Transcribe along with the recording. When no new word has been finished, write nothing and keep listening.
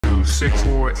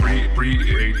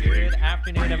64338. Good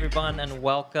afternoon, everyone, and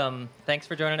welcome. Thanks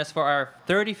for joining us for our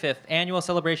 35th annual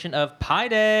celebration of Pi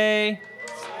Day.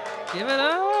 Give it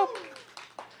up.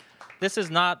 This is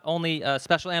not only a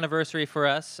special anniversary for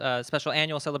us, a special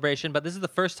annual celebration, but this is the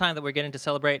first time that we're getting to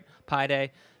celebrate Pi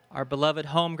Day, our beloved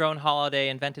homegrown holiday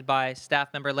invented by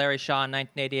staff member Larry Shaw in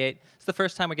 1988. It's the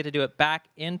first time we get to do it back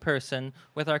in person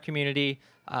with our community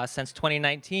since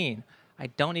 2019. I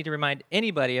don't need to remind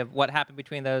anybody of what happened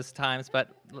between those times, but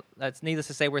that's needless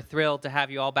to say, we're thrilled to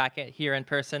have you all back here in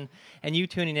person and you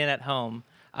tuning in at home.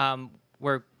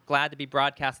 We're glad to be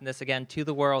broadcasting this again to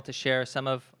the world to share some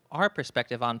of our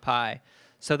perspective on Pi.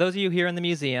 So those of you here in the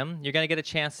museum, you're going to get a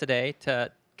chance today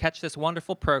to catch this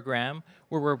wonderful program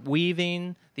where we're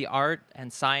weaving the art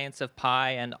and science of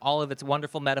Pi and all of its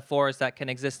wonderful metaphors that can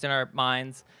exist in our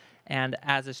minds. And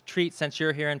as a treat, since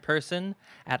you're here in person,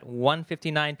 at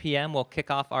 1:59 p.m., we'll kick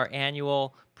off our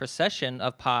annual procession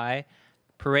of Pi,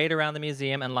 parade around the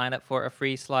museum, and line up for a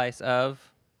free slice of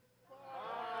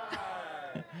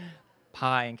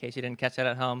Pi, in case you didn't catch that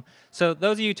at home. So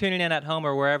those of you tuning in at home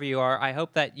or wherever you are, I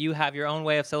hope that you have your own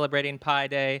way of celebrating Pi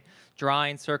Day,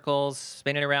 drawing circles,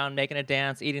 spinning around, making a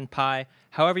dance, eating pie.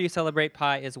 However you celebrate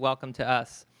Pi is welcome to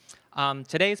us.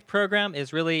 Today's program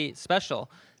is really special.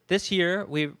 This year,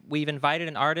 we've invited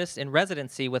an artist in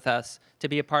residency with us to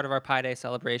be a part of our Pi Day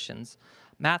celebrations.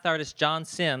 Math artist John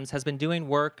Sims has been doing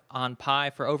work on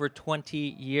Pi for over 20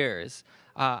 years.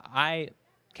 I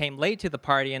came late to the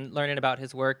party and learning about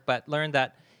his work, but learned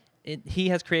that he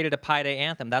has created a Pi Day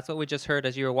anthem. That's what we just heard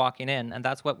as you were walking in, and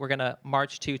that's what we're going to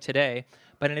march to today.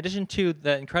 But in addition to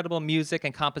the incredible music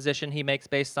and composition he makes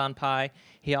based on Pi,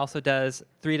 he also does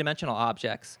three-dimensional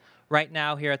objects. Right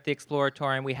now here at the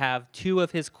Exploratorium, we have 2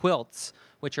 of his quilts,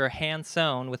 which are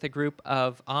hand-sewn with a group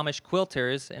of Amish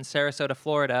quilters in Sarasota,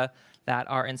 Florida, that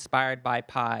are inspired by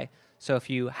Pi. So if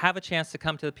you have a chance to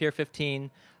come to the Pier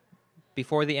 15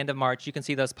 before the end of March, you can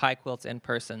see those Pi quilts in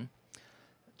person.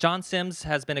 John Sims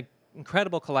has been an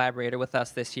incredible collaborator with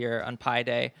us this year on Pi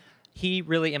Day. He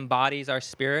really embodies our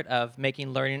spirit of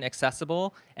making learning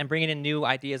accessible and bringing in new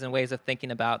ideas and ways of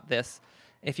thinking about this.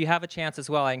 If you have a chance as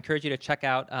well, I encourage you to check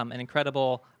out an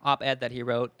incredible op-ed that he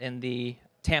wrote in the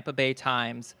Tampa Bay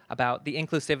Times about the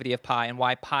inclusivity of Pi and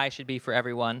why Pi should be for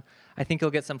everyone. I think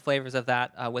you'll get some flavors of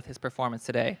that with his performance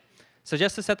today. So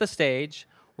just to set the stage,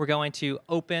 we're going to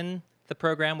open the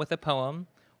program with a poem.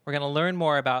 We're going to learn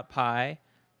more about Pi.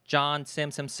 John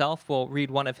Sims himself will read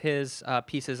one of his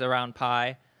pieces around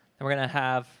Pi. Then we're going to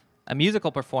have a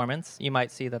musical performance. You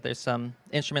might see that there's some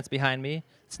instruments behind me.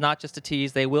 It's not just a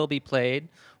tease. They will be played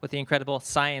with the incredible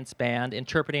science band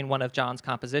interpreting one of John's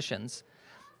compositions.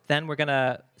 Then we're going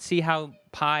to see how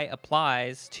Pi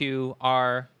applies to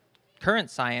our current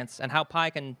science and how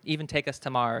Pi can even take us to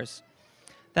Mars.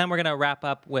 Then we're going to wrap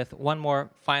up with one more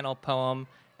final poem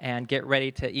and get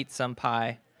ready to eat some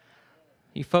Pi.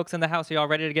 You folks in the house, are you all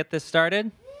ready to get this started?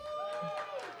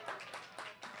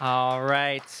 All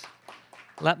right.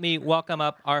 Let me welcome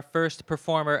up our first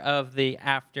performer of the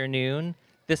afternoon.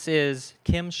 This is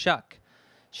Kim Shuck.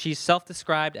 She's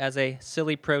self-described as a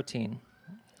silly protein.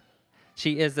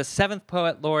 She is the 7th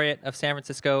Poet Laureate of San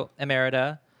Francisco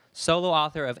Emerita, solo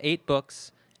author of 8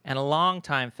 books, and a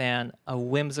longtime fan of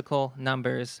whimsical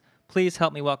numbers. Please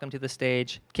help me welcome to the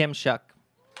stage Kim Shuck.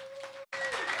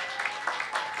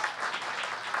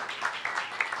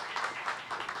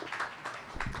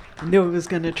 I knew I was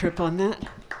going to trip on that.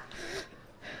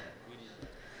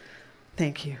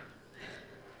 Thank you.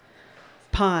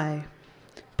 Pi,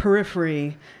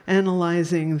 periphery,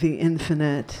 analyzing the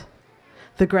infinite.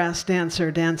 The grass dancer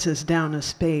dances down a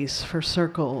space for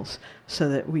circles so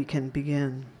that we can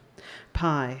begin.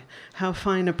 Pi, how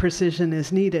fine a precision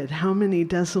is needed, how many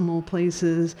decimal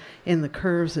places in the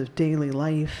curves of daily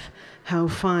life, how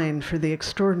fine for the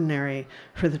extraordinary,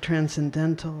 for the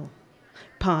transcendental.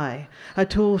 Pi, a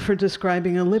tool for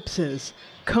describing ellipses,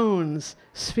 cones,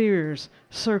 spheres,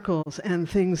 circles, and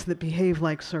things that behave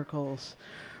like circles,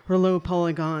 Rouleau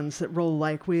polygons that roll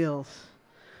like wheels.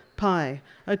 Pi,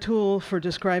 a tool for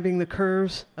describing the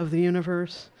curves of the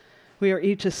universe. We are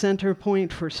each a center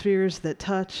point for spheres that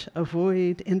touch,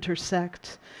 avoid,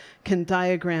 intersect, can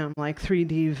diagram like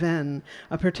 3D Venn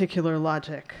a particular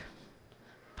logic.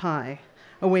 Pi,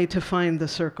 a way to find the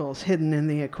circles hidden in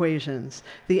the equations,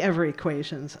 the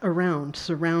ever-equations, around,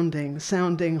 surrounding,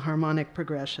 sounding harmonic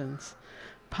progressions.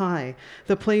 Pi,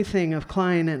 the plaything of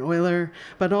Klein and Euler,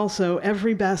 but also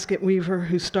every basket weaver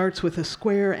who starts with a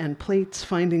square and plates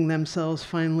finding themselves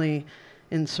finally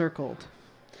encircled.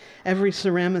 Every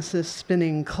ceramicist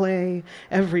spinning clay,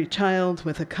 every child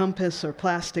with a compass or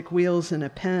plastic wheels and a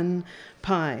pen.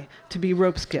 Pi, to be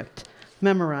rope skipped,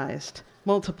 memorized,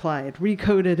 multiplied,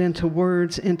 recoded into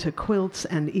words, into quilts,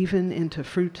 and even into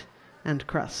fruit and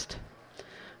crust.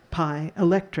 Pi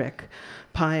electric,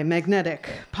 pi magnetic,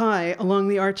 pi along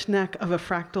the arched neck of a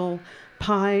fractal,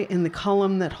 pi in the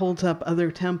column that holds up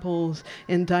other temples,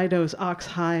 in Dido's ox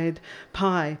hide,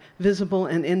 pi visible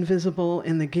and invisible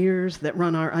in the gears that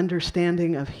run our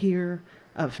understanding of here,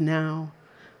 of now,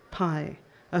 pi,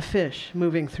 a fish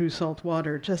moving through salt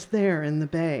water just there in the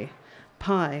bay,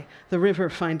 pi, the river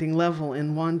finding level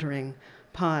in wandering,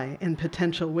 pi in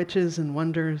potential witches and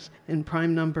wonders, in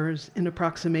prime numbers, in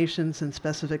approximations and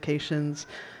specifications,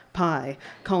 pi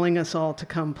calling us all to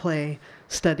come play,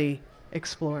 study,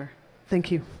 explore. Thank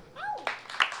you.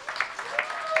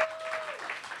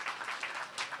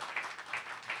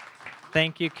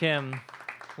 Thank you, Kim.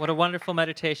 What a wonderful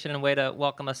meditation and way to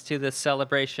welcome us to this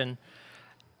celebration.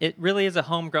 It really is a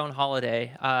homegrown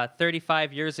holiday.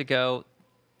 35 years ago,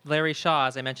 Larry Shaw,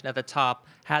 as I mentioned at the top,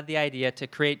 had the idea to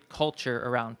create culture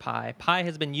around pi. Pi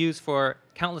has been used for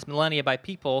countless millennia by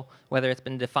people, whether it's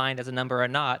been defined as a number or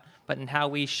not, but in how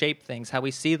we shape things, how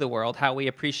we see the world, how we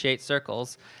appreciate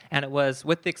circles. And it was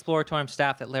with the Exploratorium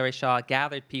staff that Larry Shaw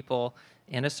gathered people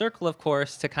in a circle, of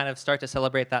course, to kind of start to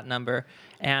celebrate that number.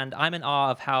 And I'm in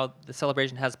awe of how the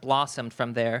celebration has blossomed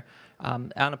from there.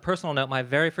 On a personal note, my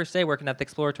very first day working at the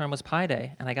Exploratorium was Pi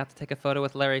Day, and I got to take a photo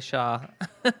with Larry Shaw.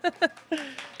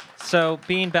 So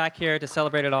being back here to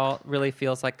celebrate it all really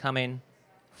feels like coming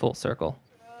full circle.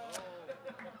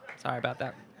 Sorry about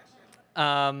that.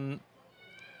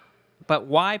 But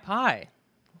why pi?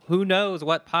 Who knows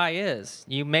what pi is?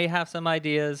 You may have some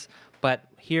ideas, but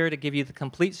here to give you the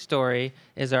complete story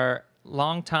is our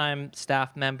longtime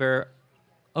staff member,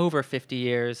 over 50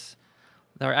 years,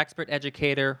 our expert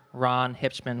educator, Ron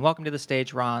Hipschman. Welcome to the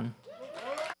stage, Ron.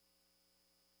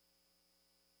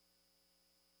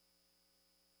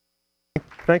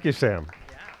 Thank you, Sam.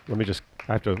 Yeah. Let me just,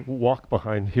 I have to walk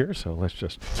behind here, so let's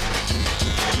just.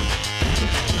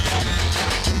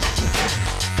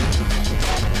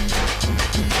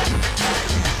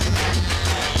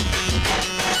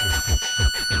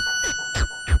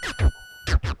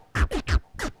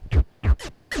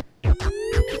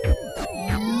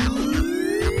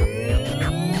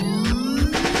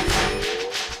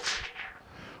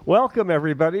 Welcome,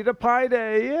 everybody, to Pi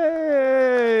Day.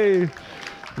 Yay!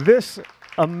 This,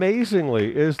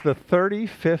 amazingly, is the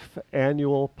 35th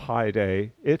annual Pi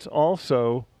Day. It's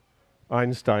also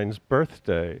Einstein's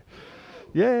birthday.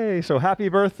 Yay! So happy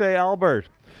birthday, Albert.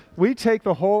 We take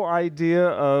the whole idea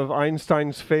of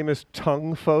Einstein's famous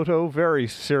tongue photo very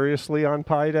seriously on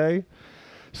Pi Day.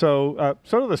 So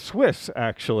do the Swiss,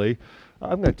 actually.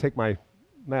 I'm going to take my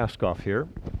mask off here.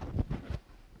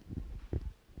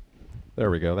 There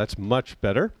we go. That's much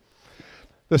better.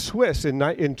 The Swiss, in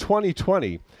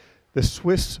 2020, the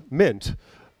Swiss Mint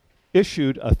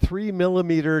issued a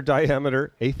 3-millimeter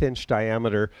diameter, 1/8-inch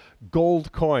diameter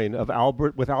gold coin of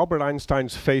with Albert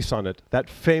Einstein's face on it. That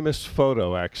famous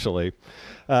photo, actually.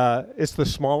 It's the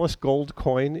smallest gold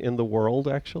coin in the world,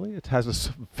 actually. It has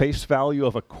a face value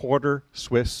of a quarter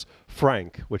Swiss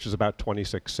franc, which is about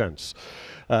 26 cents,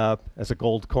 as a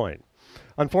gold coin.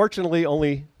 Unfortunately,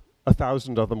 only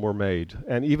 1,000 of them were made.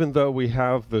 And even though we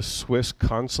have the Swiss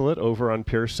consulate over on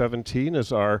Pier 17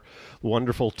 as our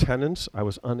wonderful tenants, I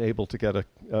was unable to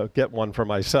get one for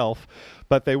myself,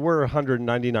 but they were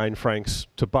 199 francs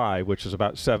to buy, which is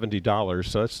about $70.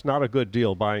 So it's not a good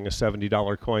deal buying a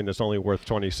 $70 coin that's only worth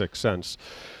 26 cents.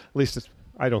 At least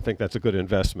I don't think that's a good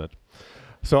investment.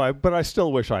 But I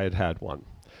still wish I had had one.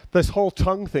 This whole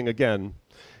tongue thing, again,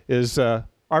 is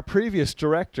our previous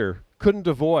director couldn't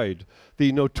avoid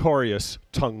the notorious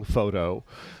tongue photo,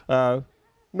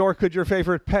 nor could your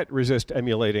favorite pet resist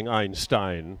emulating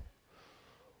Einstein,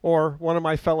 or one of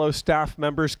my fellow staff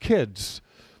members' kids,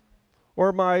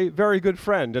 or my very good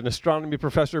friend and astronomy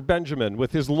professor Benjamin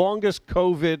with his longest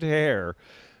COVID hair.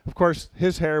 Of course,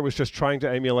 his hair was just trying to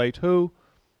emulate who?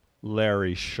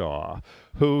 Larry Shaw,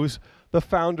 who's the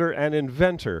founder and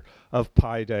inventor of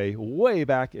Pi Day way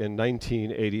back in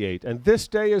 1988. And this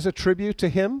day is a tribute to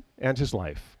him and his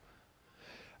life.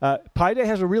 Pi Day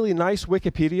has a really nice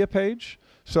Wikipedia page.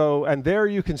 And there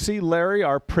you can see Larry,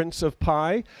 our Prince of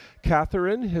Pi.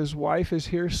 Catherine, his wife, is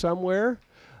here somewhere.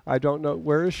 I don't know,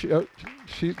 where is she? Oh,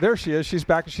 there she is, she's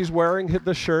back. She's wearing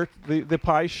the shirt, the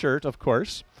Pi shirt, of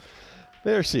course.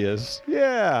 There she is,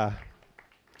 yeah.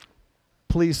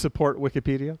 Please support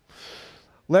Wikipedia.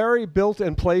 Larry built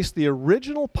and placed the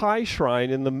original Pi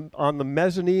shrine on the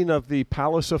mezzanine of the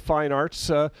Palace of Fine Arts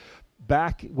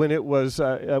back when it was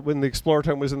when the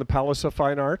Exploratorium was in the Palace of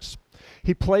Fine Arts.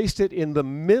 He placed it in the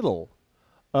middle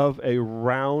of a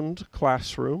round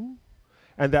classroom,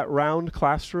 And that round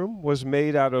classroom was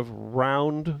made out of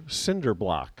round cinder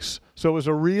blocks. So it was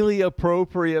a really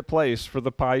appropriate place for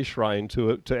the Pi Shrine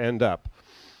to end up.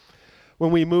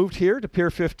 When we moved here to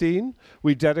Pier 15,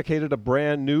 we dedicated a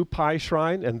brand new Pi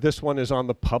Shrine, and this one is on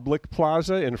the public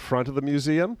plaza in front of the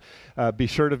museum. Be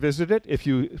sure to visit it. If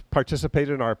you participate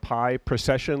in our Pi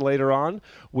procession later on,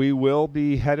 we will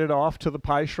be headed off to the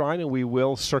Pi Shrine, and we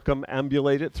will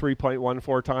circumambulate it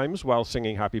 3.14 times while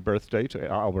singing Happy Birthday to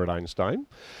Albert Einstein.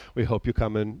 We hope you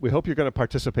come in. We hope you're going to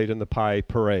participate in the Pi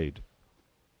Parade.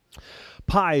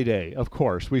 Pi Day, of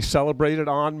course. We celebrated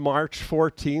on March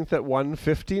 14th at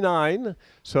 1:59,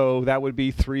 so that would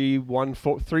be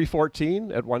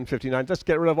 3:14 at 1:59. Let's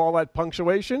get rid of all that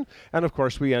punctuation, and of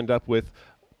course we end up with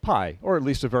pi, or at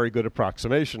least a very good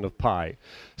approximation of pi.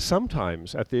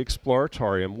 Sometimes at the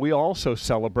Exploratorium, we also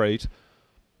celebrate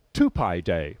 2 Pi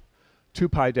Day. 2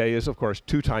 Pi Day is, of course,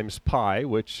 2 times pi,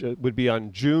 which would be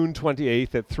on June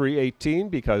 28th at 3:18,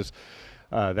 because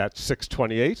that's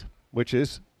 628, which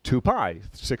is 2 pi,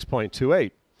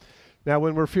 6.28. Now,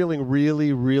 when we're feeling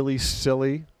really, really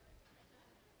silly,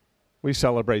 we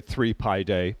celebrate 3 Pi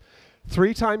Day.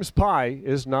 3 times pi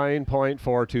is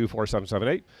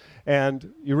 9.424778.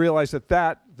 And you realize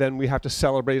that then we have to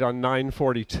celebrate on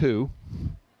 9/42,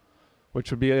 which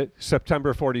would be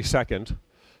September 42nd.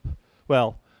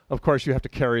 Well, of course, you have to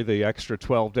carry the extra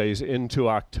 12 days into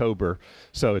October,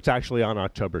 so it's actually on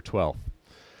October 12th.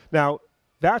 Now,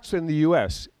 that's in the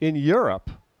US. In Europe,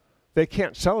 they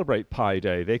can't celebrate Pi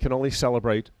Day. They can only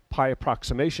celebrate Pi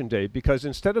Approximation Day, because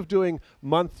instead of doing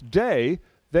month day,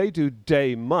 they do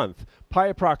day month. Pi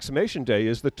Approximation Day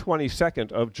is the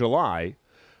 22nd of July,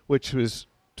 which was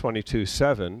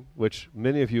 22/7, which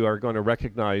many of you are going to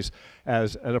recognize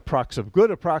as an good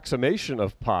approximation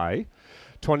of pi.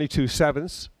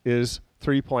 22/7 is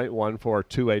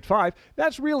 3.14285.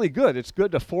 That's really good. It's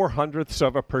good to 0.04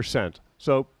 of a percent.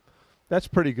 So that's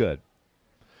pretty good.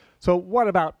 So what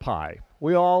about pi?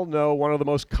 We all know one of the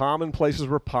most common places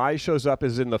where pi shows up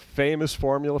is in the famous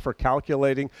formula for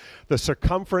calculating the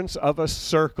circumference of a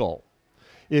circle.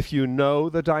 If you know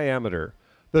the diameter,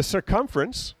 the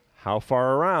circumference, how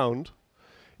far around,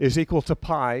 is equal to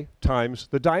pi times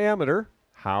the diameter,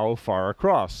 how far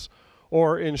across.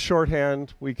 Or in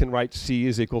shorthand, we can write c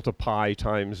is equal to pi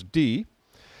times d.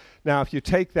 Now, if you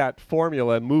take that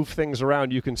formula and move things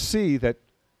around, you can see that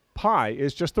pi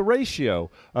is just the ratio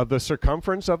of the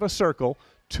circumference of a circle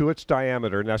to its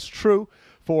diameter. And that's true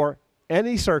for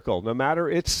any circle, no matter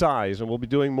its size, and we'll be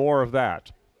doing more of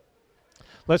that.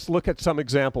 Let's look at some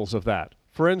examples of that.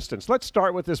 For instance, let's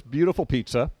start with this beautiful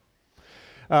pizza.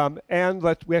 And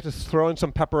we have to throw in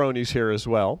some pepperonis here as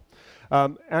well.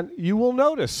 And you will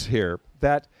notice here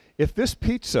that if this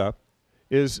pizza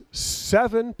is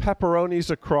 7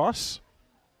 pepperonis across,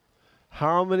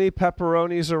 how many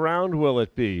pepperonis around will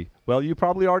it be? Well, you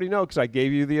probably already know because I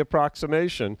gave you the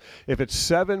approximation. If it's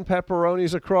 7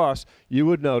 pepperonis across, you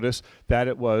would notice that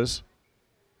it was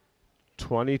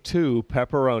 22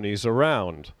 pepperonis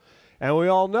around. And we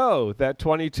all know that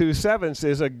 22/7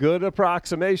 is a good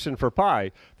approximation for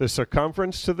pi. The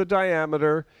circumference to the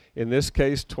diameter, in this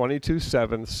case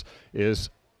 22/7, is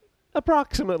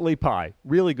approximately pi.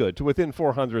 Really good, to within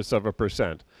 0.04 of a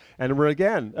percent. And we're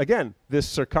again, this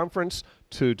circumference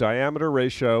to diameter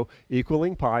ratio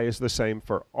equaling pi is the same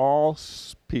for all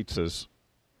pizzas,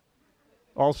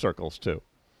 all circles too.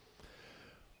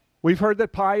 We've heard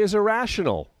that pi is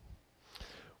irrational.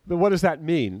 What does that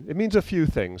mean? It means a few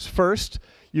things. First,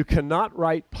 you cannot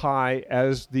write pi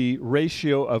as the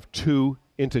ratio of 2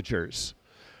 integers.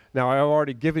 Now, I've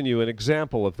already given you an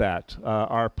example of that.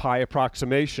 Our pi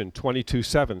approximation,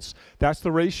 22/7. That's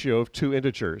the ratio of 2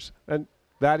 integers. And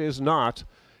that is not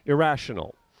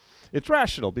irrational. It's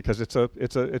rational because it's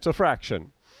a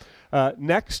fraction.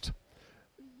 Next,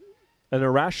 an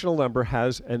irrational number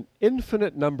has an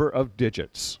infinite number of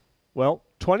digits. Well,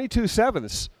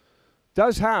 22/7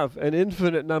 does have an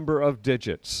infinite number of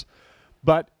digits,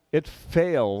 but it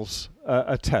fails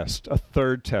a test, a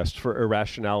third test for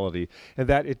irrationality, and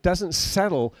that it doesn't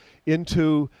settle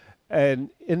into an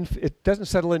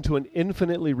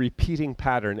infinitely repeating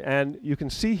pattern. And you can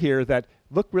see here that,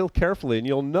 look real carefully, and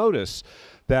you'll notice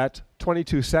that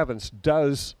 22/7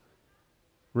 does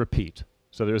repeat.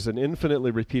 So there's an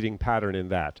infinitely repeating pattern in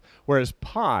that, whereas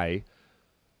pi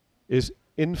is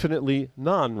infinitely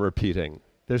non-repeating.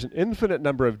 There's an infinite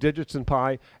number of digits in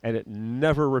pi, and it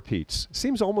never repeats.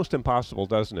 Seems almost impossible,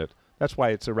 doesn't it? That's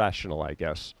why it's irrational, I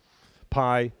guess.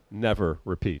 Pi never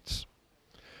repeats.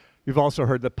 You've also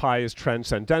heard that pi is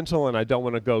transcendental, and I don't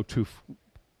want to go too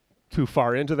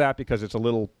far into that because it's a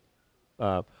little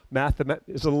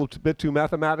is a little bit too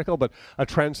mathematical, but a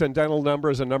transcendental number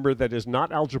is a number that is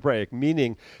not algebraic,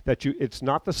 meaning that it's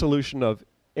not the solution of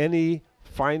any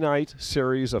finite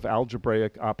series of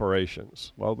algebraic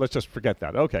operations. Well, let's just forget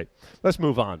that. Okay, let's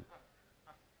move on.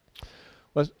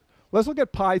 Let's look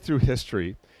at pi through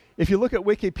history. If you look at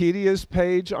Wikipedia's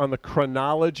page on the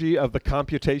chronology of the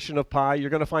computation of pi, you're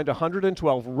going to find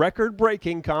 112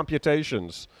 record-breaking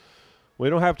computations. We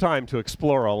don't have time to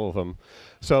explore all of them.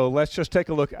 So let's just take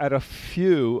a look at a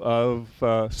few of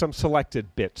some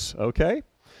selected bits, okay?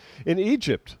 In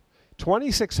Egypt,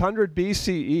 2600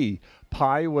 BCE,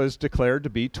 pi was declared to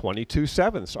be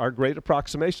 22/7, our great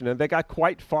approximation, and they got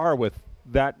quite far with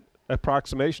that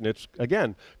approximation. It's,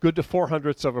 again, good to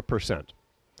 0.04%.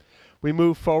 We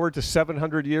move forward to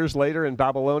 700 years later in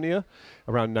Babylonia,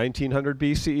 around 1900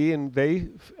 BCE, and they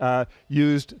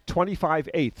used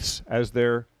 25/8 as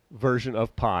their version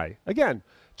of pi. Again,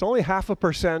 it's only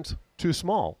 0.5% too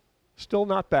small. Still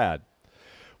not bad.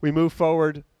 We move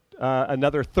forward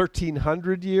another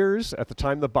 1,300 years at the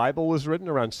time the Bible was written,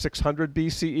 around 600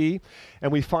 BCE,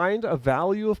 and we find a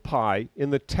value of pi in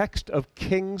the text of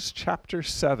Kings chapter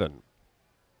 7.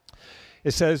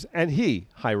 It says, "And he,"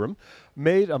 Hiram,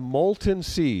 "made a molten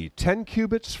sea, 10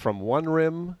 cubits from one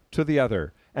rim to the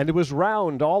other, and it was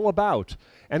round all about,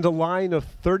 and a line of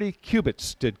 30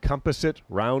 cubits did compass it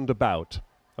round about."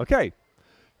 Okay,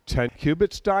 10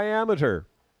 cubits diameter,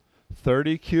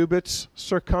 30 cubits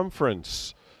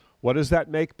circumference. What does that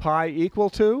make pi equal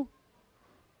to?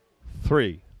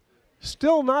 3.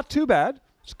 Still not too bad.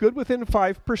 It's good within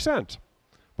 5%.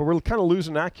 But we're kind of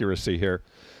losing accuracy here.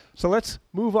 So let's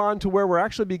move on to where we're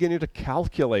actually beginning to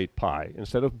calculate pi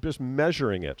instead of just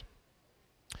measuring it.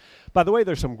 By the way,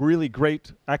 there's some really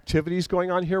great activities going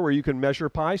on here where you can measure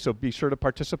pi, so be sure to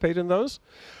participate in those.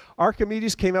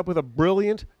 Archimedes came up with a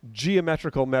brilliant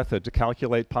geometrical method to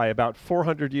calculate pi about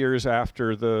 400 years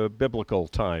after the biblical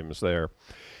times there.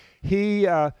 He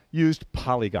used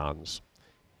polygons.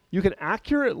 You can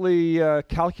accurately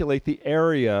calculate the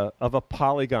area of a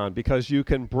polygon because you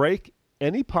can break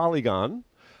any polygon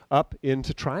up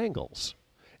into triangles.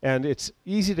 And it's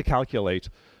easy to calculate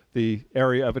the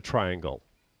area of a triangle,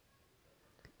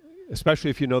 especially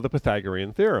if you know the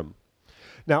Pythagorean theorem.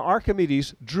 Now,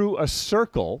 Archimedes drew a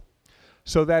circle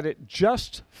so that it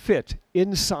just fit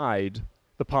inside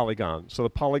the polygon. So the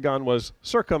polygon was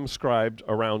circumscribed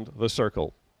around the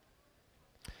circle.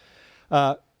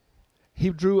 He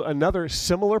drew another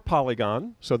similar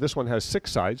polygon. So this one has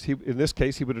 6 sides. In this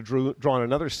case, he would have drawn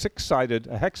another 6-sided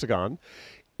hexagon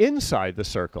inside the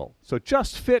circle. So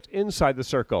just fit inside the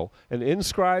circle, an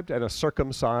inscribed and a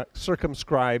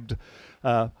circumscribed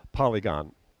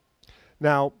polygon.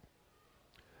 Now,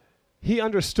 he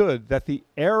understood that the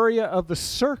area of the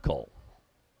circle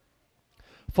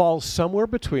falls somewhere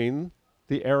between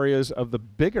the areas of the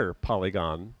bigger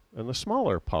polygon and the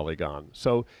smaller polygon.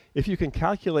 So if you can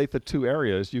calculate the two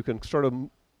areas, you can sort of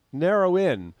narrow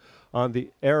in on the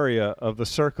area of the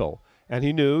circle. And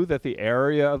he knew that the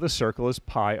area of the circle is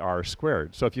pi r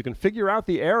squared. So if you can figure out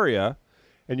the area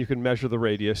and you can measure the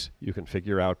radius, you can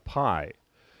figure out pi.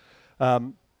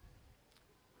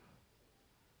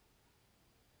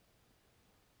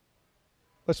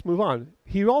 Let's move on.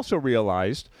 He also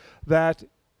realized that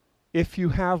if you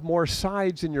have more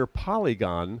sides in your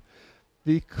polygon,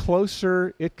 the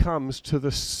closer it comes to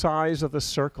the size of the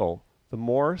circle. The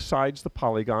more sides the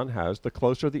polygon has, the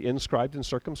closer the inscribed and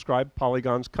circumscribed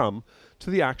polygons come to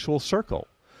the actual circle.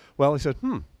 Well, he said,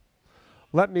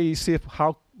 let me see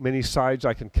how many sides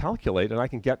I can calculate, and I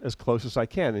can get as close as I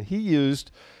can. And he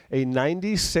used a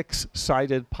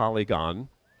 96-sided polygon,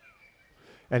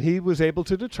 and he was able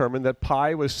to determine that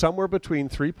pi was somewhere between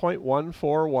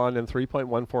 3.141 and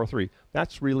 3.143.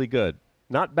 That's really good.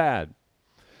 Not bad.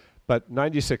 But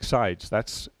 96 sides,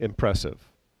 that's impressive.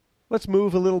 Let's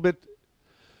move a little bit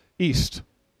east.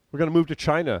 We're going to move to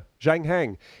China. Zhang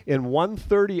Heng, in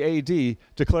 130 AD,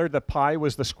 declared that pi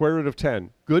was the square root of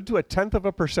 10, good to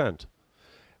 0.1%.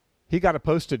 He got a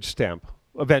postage stamp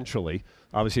eventually,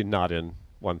 obviously not in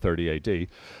 130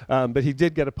 AD, but he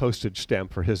did get a postage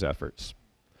stamp for his efforts.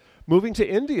 Moving to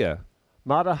India,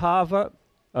 Madhava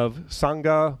of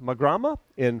Sangamagrama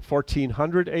in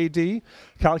 1400 AD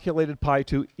calculated pi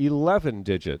to 11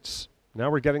 digits. Now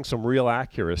we're getting some real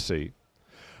accuracy.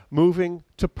 Moving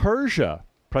to Persia,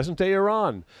 present-day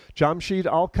Iran, Jamshid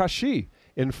al-Kashi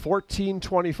in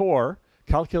 1424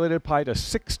 calculated pi to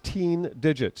 16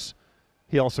 digits.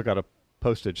 He also got a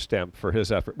postage stamp for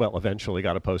his effort. Well, eventually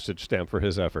got a postage stamp for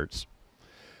his efforts.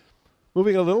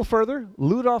 Moving a little further,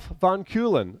 Ludolf von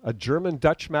Keulen, a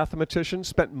German-Dutch mathematician,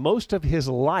 spent most of his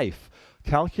life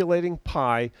calculating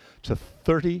pi to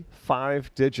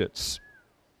 35 digits,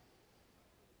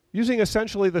 using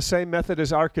essentially the same method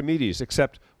as Archimedes,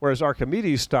 except whereas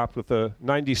Archimedes stopped with the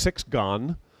 96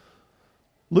 gon,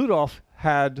 Ludolf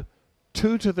had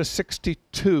 2 to the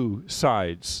 62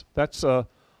 sides. That's a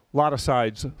lot of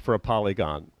sides for a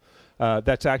polygon.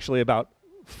 That's actually about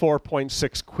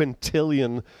 4.6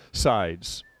 quintillion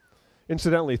sides.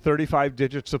 Incidentally, 35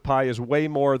 digits of pi is way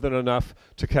more than enough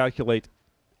to calculate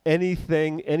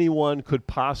anything anyone could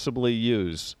possibly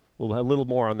use. We'll have a little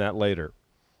more on that later.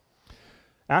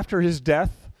 After his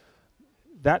death,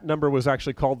 that number was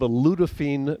actually called the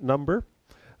Ludolphine number,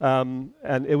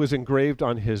 and it was engraved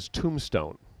on his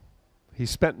tombstone. He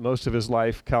spent most of his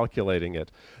life calculating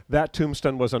it. That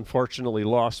tombstone was unfortunately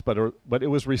lost, but it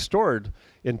was restored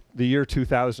in the year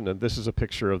 2000, and this is a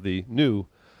picture of the new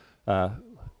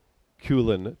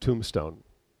Keulen tombstone.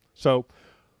 So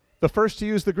the first to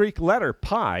use the Greek letter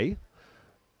pi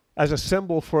as a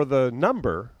symbol for the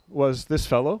number was this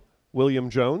fellow, William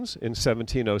Jones, in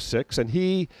 1706, and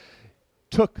he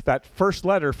took that first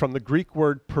letter from the Greek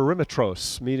word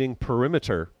perimetros, meaning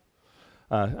perimeter,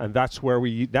 and that's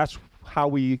how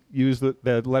we use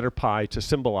the letter pi to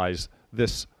symbolize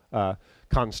this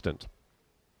constant.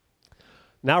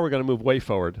 Now we're going to move way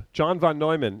forward. John von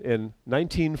Neumann in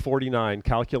 1949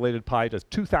 calculated pi to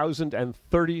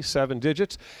 2,037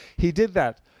 digits. He did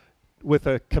that with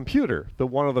a computer,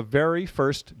 one of the very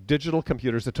first digital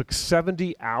computers that took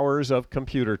 70 hours of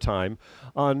computer time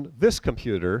on this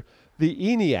computer, the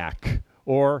ENIAC,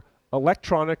 or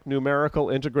Electronic Numerical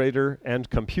Integrator and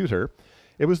Computer.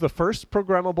 It was the first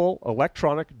programmable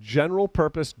electronic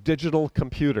general-purpose digital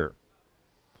computer.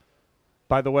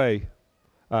 By the way,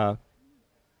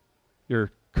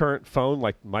 your current phone,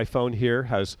 like my phone here,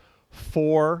 has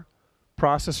 4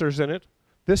 processors in it.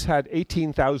 This had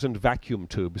 18,000 vacuum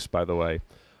tubes, by the way.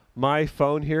 My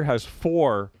phone here has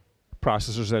 4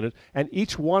 processors in it, and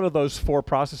each one of those 4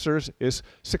 processors is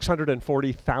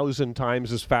 640,000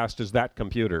 times as fast as that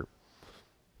computer.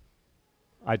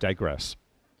 I digress.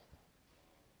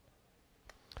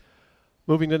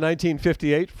 Moving to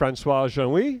 1958, Francois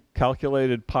Jouy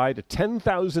calculated pi to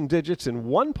 10,000 digits in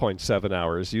 1.7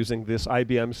 hours using this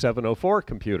IBM 704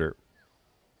 computer.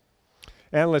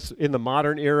 And in the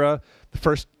modern era,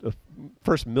 the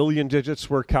first million digits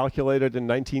were calculated in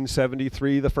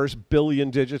 1973, the first billion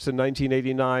digits in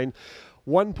 1989,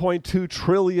 1.2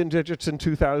 trillion digits in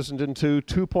 2002,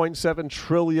 2.7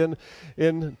 trillion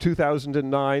in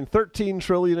 2009, 13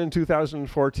 trillion in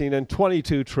 2014, and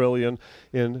 22 trillion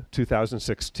in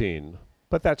 2016.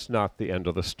 But that's not the end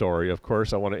of the story, of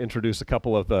course. I want to introduce a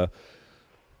couple of the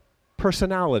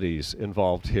personalities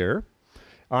involved here.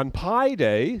 On Pi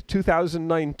Day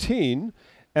 2019,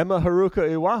 Emma Haruka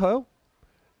Iwaho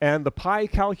and the Pi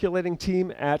calculating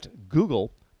team at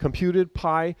Google computed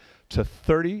pi to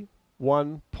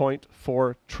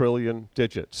 31.4 trillion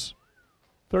digits.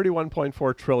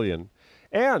 31.4 trillion.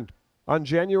 And on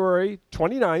January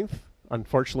 29th,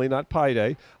 unfortunately not Pi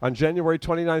Day, on January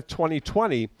 29th,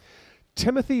 2020,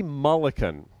 Timothy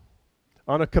Mulliken,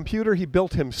 on a computer he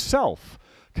built himself,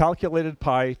 calculated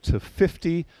pi to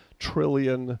 50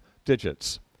 trillion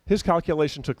digits. His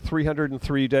calculation took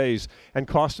 303 days and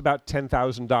cost about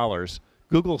 $10,000.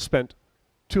 Google spent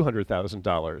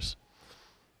 $200,000.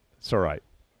 It's all right.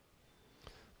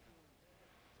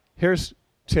 Here's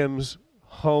Tim's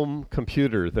home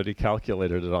computer that he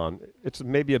calculated it on. It's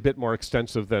maybe a bit more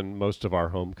extensive than most of our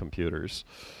home computers.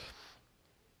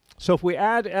 So if we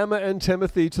add Emma and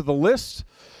Timothy to the list,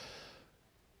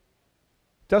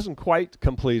 doesn't quite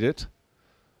complete it.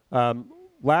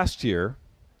 Last year,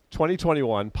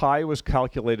 2021, pi was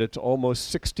calculated to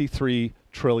almost 63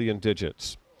 trillion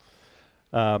digits.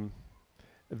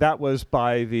 That was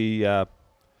by the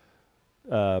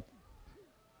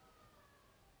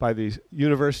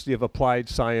University of Applied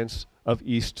Science of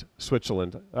East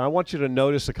Switzerland. I want you to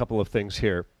notice a couple of things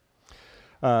here.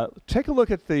 Take a look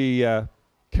at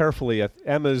carefully at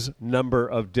Emma's number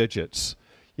of digits.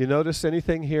 You notice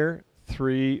anything here?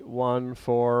 3, 1,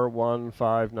 4, 1,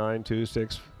 5, 9, 2,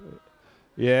 6.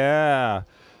 Yeah.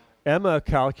 Emma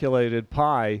calculated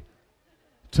pi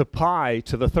to the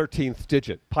 13th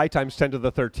digit. Pi times 10 to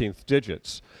the 13th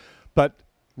digits. But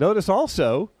notice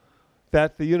also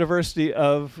that the University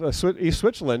of East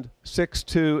Switzerland,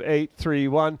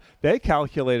 62831, they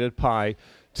calculated pi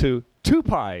to 2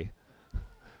 pi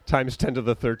times 10 to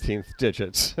the 13th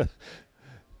digits.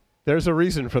 There's a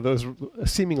reason for those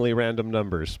seemingly random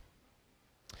numbers.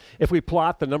 If we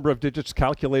plot the number of digits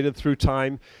calculated through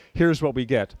time, here's what we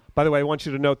get. By the way, I want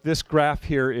you to note this graph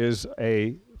here is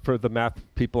for the math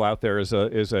people out there, is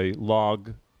a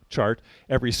log chart.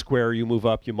 Every square you move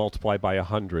up, you multiply by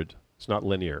 100. It's not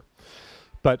linear.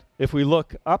 But if we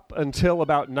look up until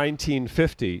about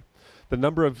 1950, the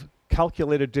number of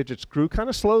calculated digits grew kind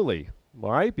of slowly.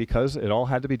 Why? Because it all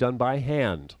had to be done by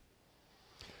hand.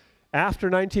 After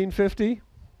 1950,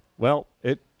 well,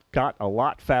 it got a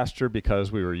lot faster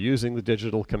because we were using the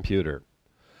digital computer.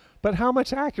 But how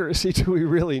much accuracy do we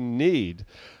really need?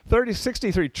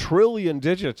 63 trillion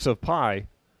digits of pi,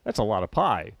 that's a lot of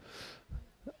pi.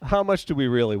 How much do we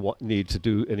really need to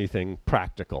do anything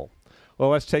practical? Well,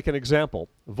 let's take an example.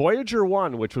 Voyager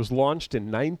 1, which was launched in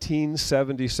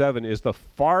 1977, is the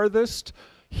farthest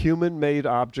human-made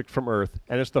object from Earth,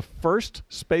 and it's the first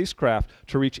spacecraft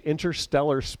to reach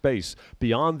interstellar space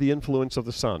beyond the influence of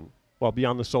the sun. Well,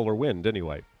 beyond the solar wind,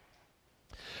 anyway.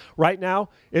 Right now,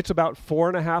 it's about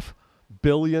 4.5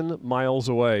 billion miles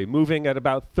away, moving at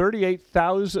about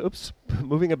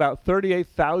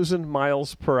 38,000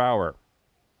 miles per hour.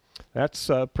 That's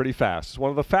pretty fast. It's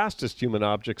one of the fastest human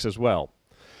objects as well.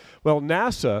 Well,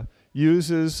 NASA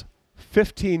uses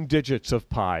 15 digits of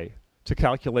pi to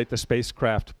calculate the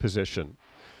spacecraft position,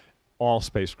 all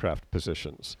spacecraft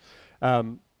positions.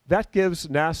 That gives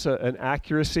NASA an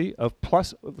accuracy of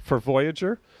for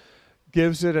Voyager,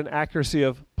 gives it an accuracy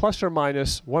of plus or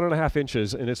minus 1.5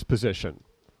 inches in its position.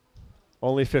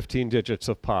 Only 15 digits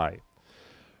of pi.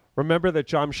 Remember that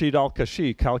Jamshid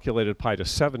al-Kashi calculated pi to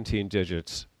 17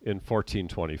 digits in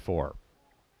 1424.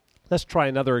 Let's try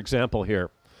another example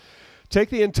here.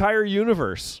 Take the entire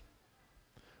universe.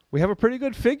 We have a pretty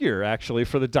good figure, actually,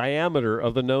 for the diameter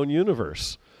of the known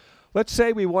universe. Let's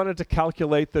say we wanted to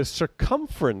calculate the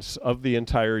circumference of the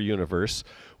entire universe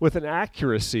with an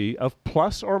accuracy of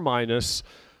plus or minus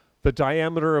the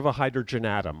diameter of a hydrogen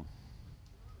atom.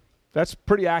 That's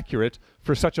pretty accurate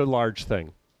for such a large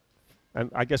thing.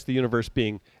 And I guess the universe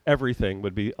being everything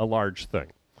would be a large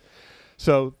thing.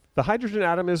 So the hydrogen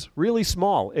atom is really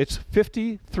small. It's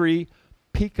 53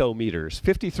 picometers,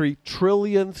 53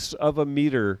 trillionths of a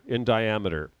meter in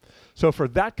diameter. So for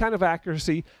that kind of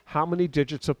accuracy, how many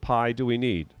digits of pi do we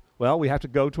need? Well, we have to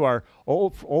go to our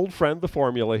old friend, the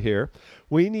formula here.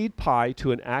 We need pi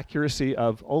to an accuracy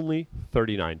of only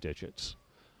 39 digits.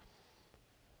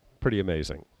 Pretty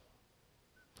amazing.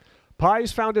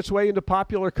 Pi's found its way into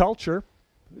popular culture.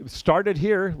 It started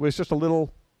here. It was just a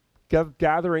little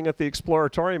gathering at the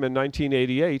Exploratorium in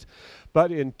 1988. But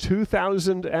in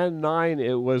 2009,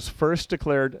 it was first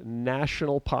declared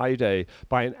National Pi Day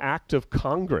by an act of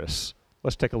Congress.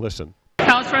 Let's take a listen.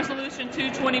 House Resolution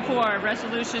 224,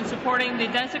 resolution supporting the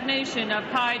designation of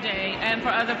Pi Day and for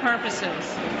other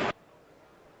purposes.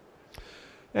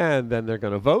 And then they're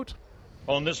going to vote.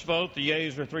 On this vote, the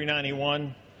yeas are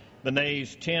 391, the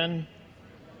nays 10.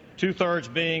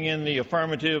 2/3 being in the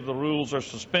affirmative, the rules are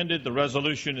suspended. The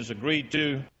resolution is agreed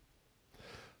to.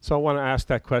 So I want to ask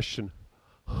that question.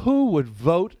 Who would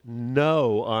vote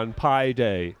no on Pi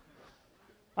Day?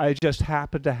 I just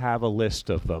happen to have a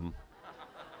list of them.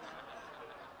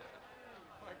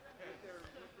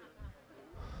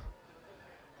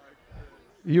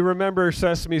 You remember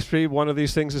Sesame Street, one of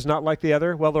these things is not like the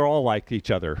other? Well, they're all like each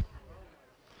other.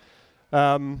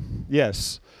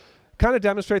 Yes. Kind of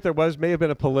demonstrate there may have been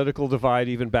a political divide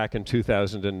even back in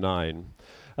 2009.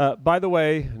 By the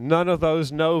way, none of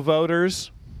those no voters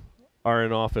are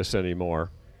in office anymore.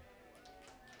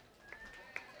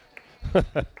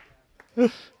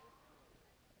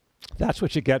 That's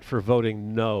what you get for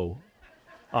voting no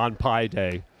on Pi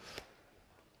Day.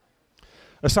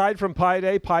 Aside from Pi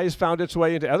Day, Pi has found its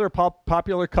way into other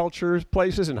popular culture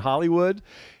places in Hollywood.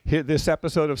 This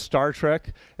episode of Star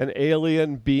Trek, an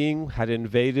alien being had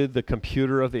invaded the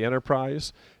computer of the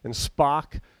Enterprise, and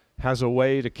Spock has a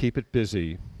way to keep it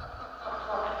busy.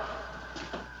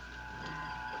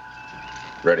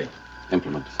 Ready.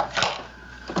 Implement.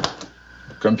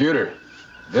 Computer,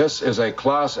 this is a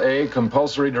Class A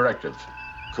compulsory directive.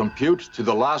 Compute to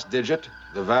the last digit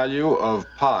the value of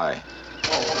pi.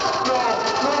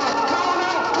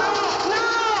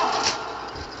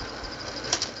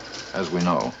 As we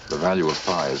know, the value of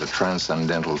pi is a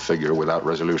transcendental figure without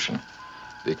resolution.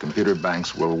 The computer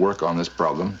banks will work on this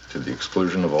problem to the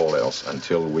exclusion of all else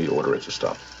until we order it to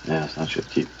stop. Yes, that should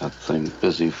keep that thing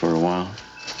busy for a while.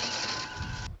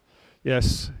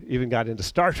 Yes, even got into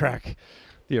Star Trek,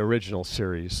 the original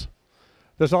series.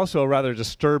 There's also a rather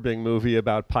disturbing movie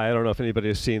about pi. I don't know if anybody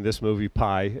has seen this movie,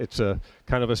 Pi. It's a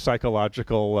kind of a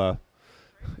psychological,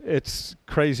 it's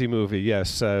crazy movie,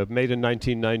 yes, made in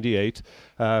 1998.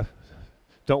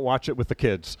 Don't watch it with the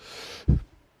kids.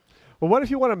 Well, what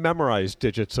if you want to memorize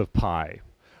digits of pi?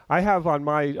 I have on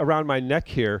around my neck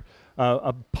here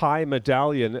a pi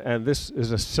medallion, and this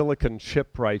is a silicon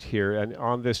chip right here, and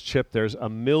on this chip there's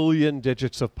 1,000,000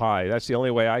 digits of pi. That's the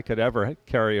only way I could ever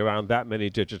carry around that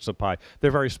many digits of pi. They're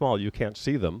very small, you can't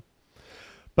see them.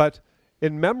 But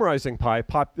in memorizing pi,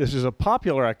 this is a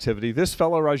popular activity. This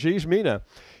fellow, Rajesh Meena,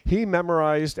 he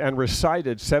memorized and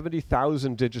recited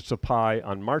 70,000 digits of pi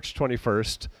on March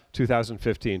 21st,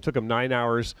 2015. It took him 9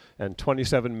 hours and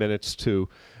 27 minutes to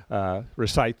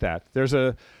recite that. There's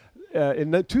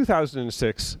in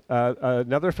 2006,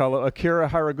 another fellow, Akira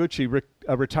Haraguchi,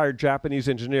 a retired Japanese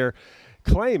engineer,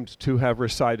 claimed to have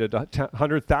recited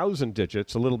 100,000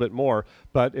 digits, a little bit more,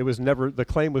 but the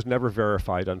claim was never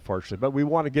verified, unfortunately. But we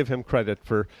want to give him credit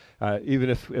for, even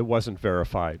if it wasn't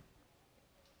verified.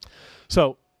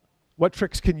 So, what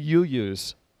tricks can you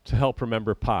use to help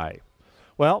remember pi?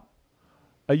 Well,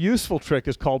 a useful trick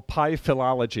is called pi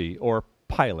philology, or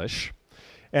Pilish.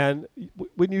 And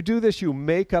when you do this, you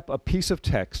make up a piece of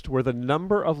text where the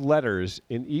number of letters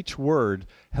in each word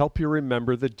help you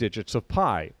remember the digits of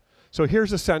pi. So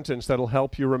here's a sentence that'll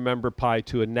help you remember pi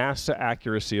to a NASA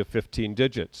accuracy of 15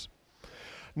 digits.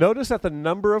 Notice that the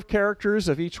number of characters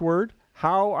of each word: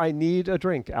 how I need a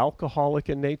drink, alcoholic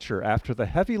in nature, after the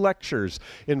heavy lectures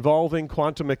involving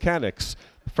quantum mechanics.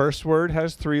 First word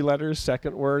has 3 letters,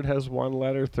 second word has 1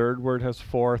 letter, third word has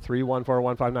 4, 3, 1, 4,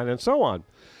 1, 5, 9, and so on.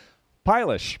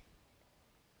 Pilish.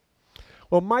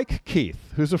 Well, Mike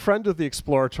Keith, who's a friend of the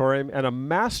Exploratorium and a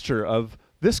master of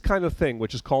this kind of thing,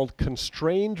 which is called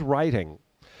constrained writing.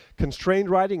 Constrained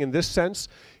writing in this sense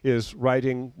is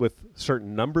writing with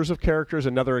certain numbers of characters.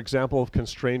 Another example of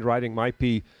constrained writing might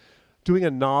be doing a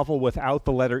novel without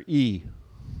the letter E.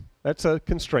 That's a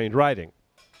constrained writing.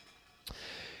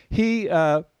 He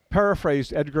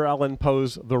paraphrased Edgar Allan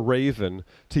Poe's The Raven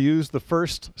to use the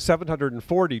first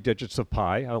 740 digits of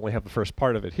pi. I only have the first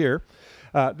part of it here.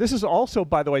 This is also,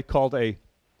 by the way, called a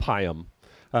pium.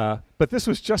 But this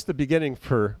was just the beginning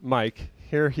for Mike.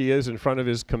 Here he is in front of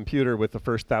his computer with the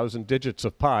first 1,000 digits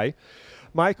of pi.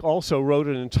 Mike also wrote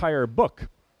an entire book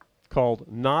called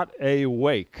Not a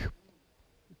Wake.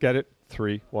 Get it?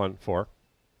 3, 1, 4.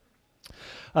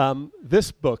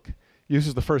 This book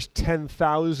uses the first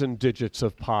 10,000 digits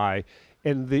of pi,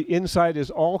 and the inside is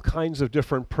all kinds of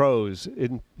different prose.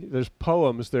 There's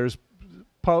poems, there's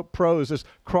prose, there's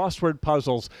crossword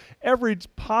puzzles. Every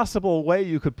possible way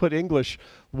you could put English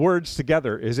words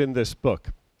together is in this book.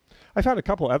 I found a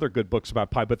couple other good books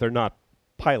about pi, but they're not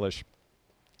Pilish.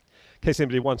 In case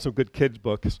anybody wants some good kids'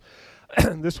 books,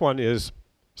 this one is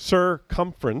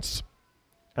Circumference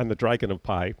and the Dragon of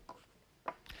Pi,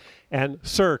 and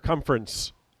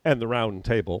Circumference and the Round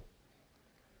Table.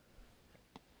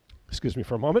 Excuse me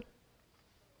for a moment.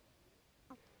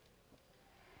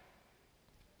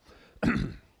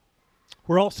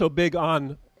 We're also big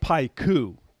on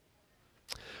Pi-Ku,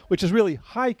 which is really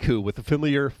haiku with the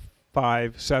familiar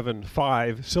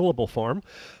 5-7-5 syllable form,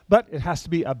 but it has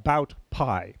to be about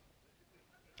pi.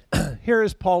 Here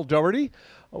is Paul Doherty,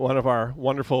 one of our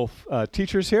wonderful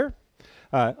teachers here.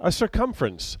 A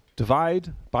circumference,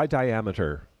 divide by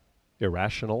diameter,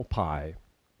 irrational pi.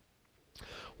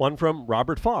 One from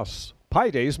Robert Foss. Pi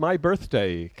Day's my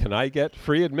birthday. Can I get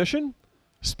free admission?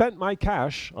 Spent my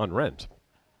cash on rent.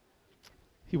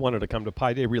 He wanted to come to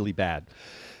Pi Day really bad.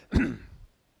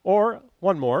 Or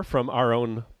one more from our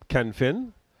own Ken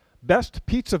Finn. Best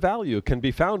pizza value can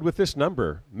be found with this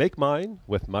number. Make mine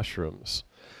with mushrooms.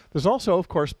 There's also, of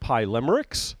course, Pi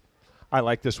limericks. I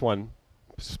like this one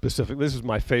specifically. This is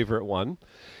my favorite one.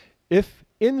 If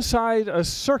inside a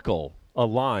circle, a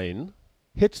line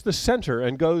hits the center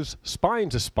and goes spine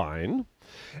to spine,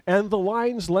 and the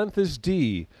line's length is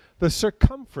d, the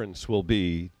circumference will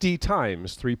be d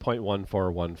times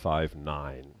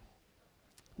 3.14159.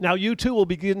 Now you too will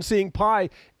begin seeing pi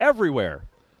everywhere,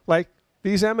 like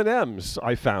these M&Ms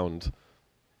I found.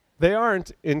 They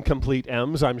aren't incomplete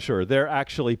M's, I'm sure. They're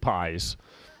actually pies,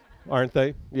 aren't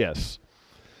they? Yes.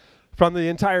 From the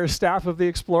entire staff of the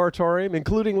Exploratorium,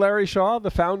 including Larry Shaw,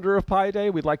 the founder of Pi Day,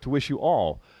 we'd like to wish you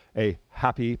all a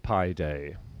happy Pi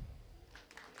Day.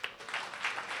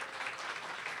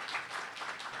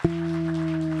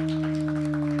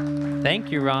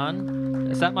 Thank you, Ron.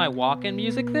 Is that my walk-in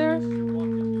music there? Is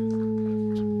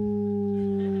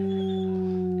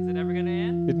it ever going to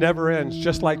end? It never ends,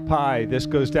 just like pi. This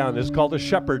goes down. This is called a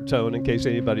shepherd tone, in case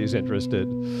anybody's interested.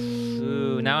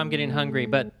 Ooh, now I'm getting hungry,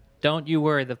 but don't you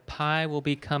worry. The pie will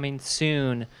be coming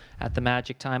soon at the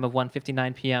magic time of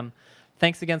 1:59 p.m.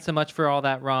 Thanks again so much for all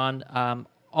that, Ron.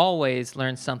 Always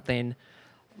learn something.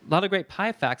 A lot of great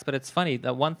pie facts, but it's funny.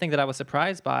 The one thing that I was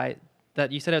surprised by,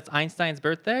 that you said it's Einstein's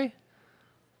birthday?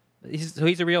 So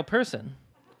he's a real person.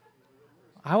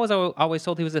 I was always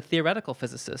told he was a theoretical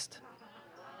physicist.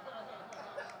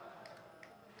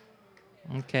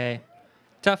 Okay.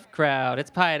 Tough crowd. It's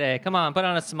Pi Day. Come on, put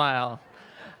on a smile.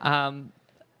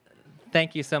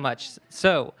 Thank you so much.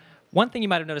 So, one thing you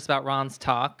might have noticed about Ron's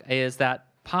talk is that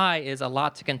pi is a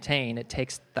lot to contain. It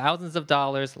takes thousands of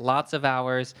dollars, lots of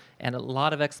hours, and a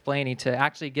lot of explaining to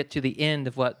actually get to the end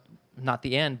of what, not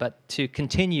the end, but to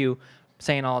continue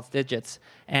saying all its digits.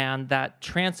 And that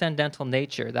transcendental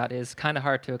nature that is kind of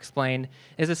hard to explain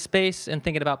is a space in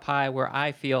thinking about pi where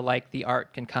I feel like the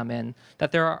art can come in,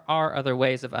 that there are other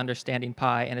ways of understanding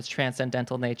pi and its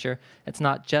transcendental nature. It's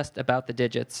not just about the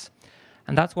digits.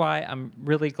 And that's why I'm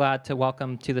really glad to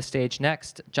welcome to the stage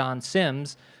next John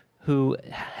Sims, who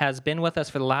has been with us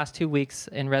for the last 2 weeks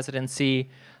in residency,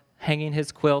 hanging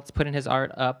his quilts, putting his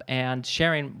art up, and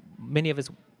sharing many of his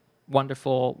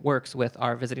wonderful works with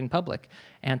our visiting public.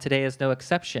 And today is no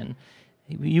exception.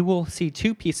 You will see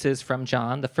 2 pieces from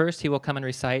John. The first, he will come and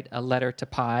recite a letter to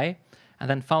Pi, and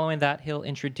then following that, he'll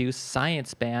introduce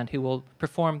Science Band, who will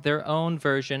perform their own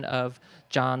version of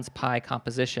John's Pi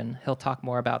composition. He'll talk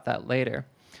more about that later.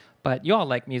 But you all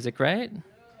like music, right?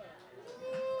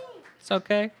 It's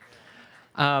okay.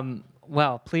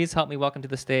 Well, please help me welcome to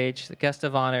the stage the guest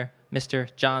of honor,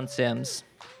 Mr. John Sims.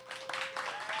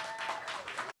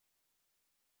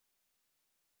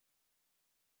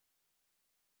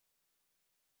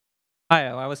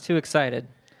 I was too excited.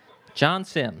 John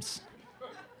Sims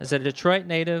is a Detroit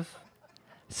native,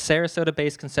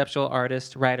 Sarasota-based conceptual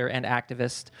artist, writer, and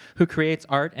activist who creates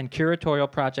art and curatorial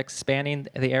projects spanning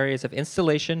the areas of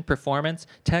installation, performance,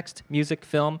 text, music,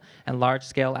 film, and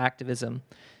large-scale activism.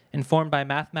 Informed by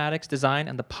mathematics, design,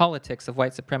 and the politics of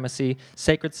white supremacy,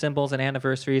 sacred symbols and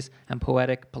anniversaries, and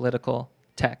poetic political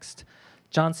text.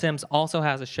 John Sims also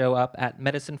has a show up at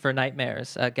Medicine for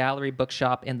Nightmares, a gallery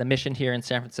bookshop in the Mission here in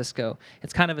San Francisco.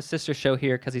 It's kind of a sister show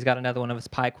here because he's got another one of his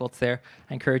Pi quilts there.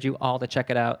 I encourage you all to check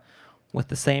it out. With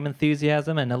the same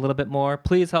enthusiasm and a little bit more,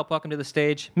 please help welcome to the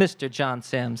stage, Mr. John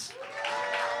Sims.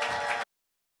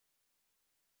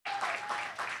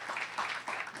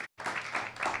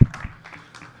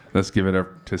 Let's give it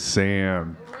up to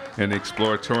Sam and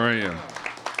Exploratorium.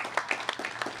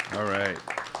 All right.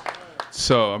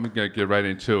 So I'm gonna get right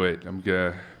into it.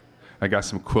 I got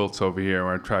some quilts over here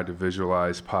where I tried to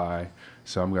visualize Pi.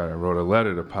 So I wrote a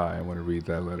letter to Pi. I want to read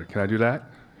that letter. Can I do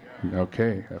that?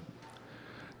 Okay.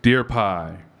 Dear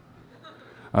Pi,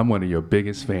 I'm one of your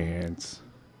biggest fans.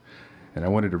 And I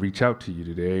wanted to reach out to you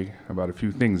today about a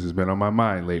few things that's been on my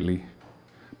mind lately.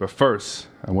 But first,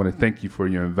 I want to thank you for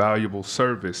your invaluable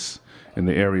service in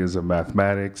the areas of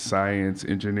mathematics, science,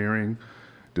 engineering,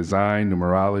 design,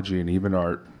 numerology, and even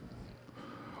art.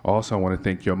 Also, I want to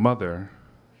thank your mother,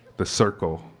 the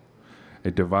Circle, a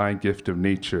divine gift of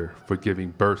nature, for giving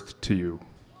birth to you.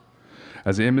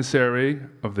 As an emissary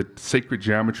of the sacred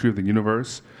geometry of the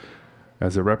universe,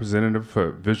 as a representative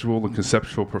for visual and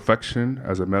conceptual perfection,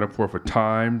 as a metaphor for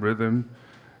time, rhythm,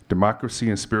 democracy,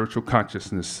 and spiritual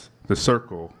consciousness, the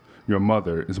Circle, your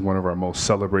mother, is one of our most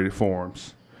celebrated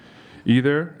forms.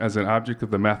 Either as an object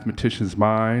of the mathematician's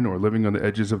mind or living on the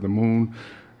edges of the moon,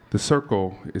 the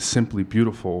Circle is simply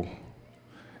beautiful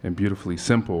and beautifully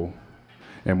simple.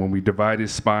 And when we divide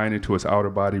his spine into his outer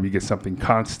body, we get something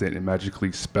constant and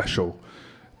magically special.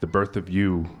 The birth of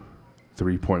you,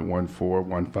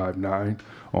 3.14159,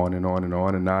 on and on and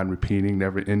on, a non-repeating,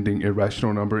 never-ending,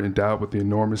 irrational number endowed with the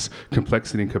enormous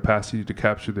complexity and capacity to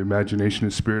capture the imagination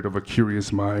and spirit of a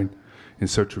curious mind in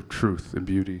search of truth and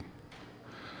beauty.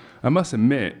 I must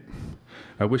admit,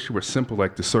 I wish you were simple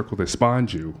like the circle that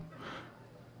spawned you.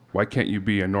 Why can't you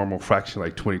be a normal fraction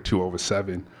like 22 over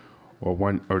 7 or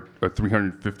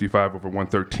 355 over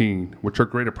 113, which are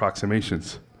great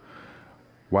approximations?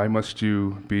 Why must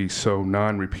you be so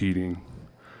non-repeating?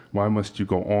 Why must you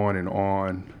go on and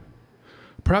on?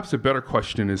 Perhaps a better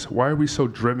question is, why are we so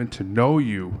driven to know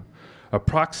you,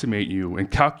 approximate you,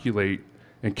 and calculate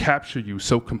and capture you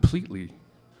so completely?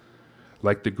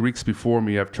 Like the Greeks before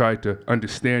me, I've tried to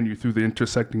understand you through the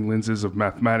intersecting lenses of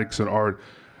mathematics and art.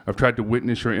 I've tried to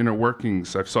witness your inner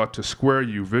workings. I've sought to square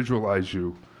you, visualize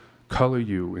you, color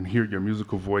you, and hear your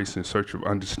musical voice in search of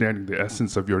understanding the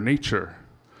essence of your nature.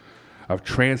 I've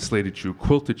translated you,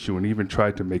 quilted you, and even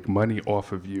tried to make money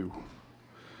off of you.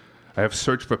 I have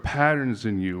searched for patterns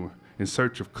in you, in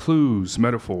search of clues,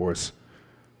 metaphors,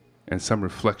 and some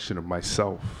reflection of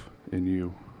myself in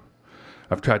you.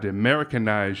 I've tried to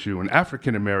Americanize you and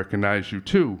African-Americanize you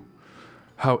too.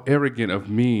 How arrogant of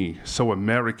me, so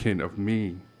American of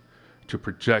me, to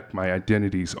project my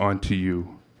identities onto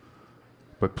you.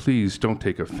 But please don't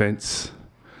take offense.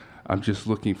 I'm just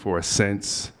looking for a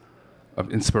sense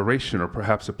of inspiration, or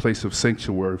perhaps a place of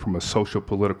sanctuary from a social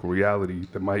political reality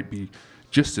that might be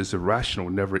just as irrational,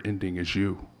 never-ending as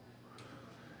you.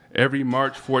 Every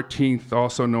March 14th,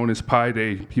 also known as Pi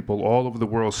Day, people all over the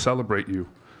world celebrate you.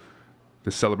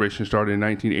 The celebration started in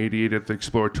 1988 at the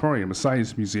Exploratorium, a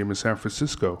science museum in San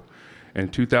Francisco. In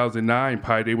 2009,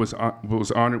 Pi Day was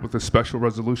honored with a special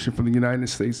resolution from the United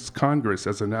States Congress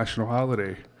as a national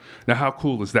holiday. Now, how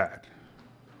cool is that?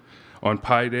 On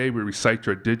Pi Day, we recite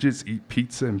your digits, eat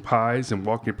pizza and pies, and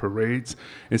walk in parades,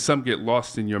 and some get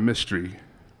lost in your mystery.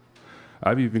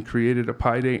 I've even created a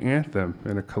Pi Day anthem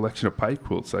and a collection of Pi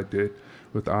Quilts I did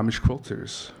with Amish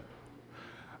quilters.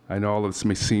 I know all of this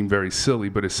may seem very silly,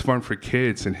 but it's fun for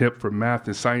kids and hip for math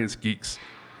and science geeks,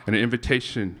 and an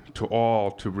invitation to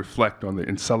all to reflect on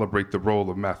and celebrate the role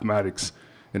of mathematics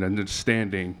in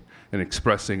understanding and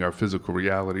expressing our physical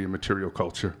reality and material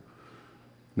culture.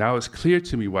 Now it's clear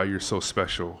to me why you're so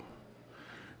special.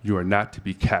 You are not to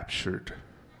be captured,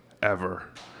 ever.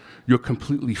 You're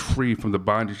completely free from the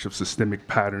bondage of systemic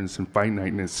patterns and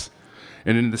finiteness.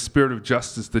 And in the spirit of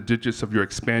justice, the digits of your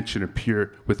expansion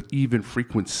appear with even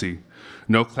frequency.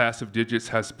 No class of digits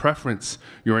has preference.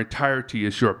 Your entirety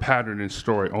is your pattern and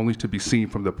story, only to be seen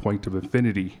from the point of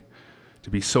infinity. To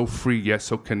be so free, yet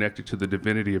so connected to the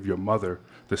divinity of your mother,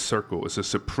 the circle, is a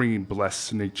supreme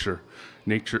blessed a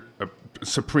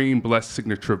supreme blessed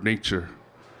signature of nature.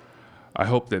 I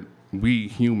hope that we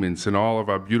humans, in all of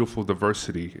our beautiful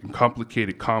diversity and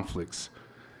complicated conflicts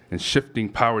and shifting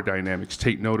power dynamics,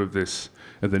 take note of this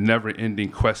and the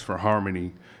never-ending quest for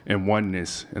harmony and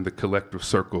oneness in the collective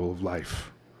circle of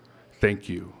life. Thank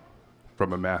you,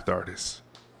 from a math artist.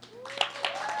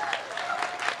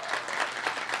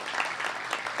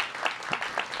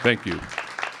 Thank you.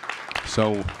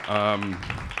 So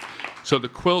the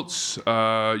quilts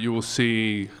you will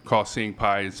see called Seeing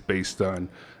Pi is based on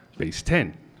base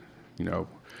 10. You know,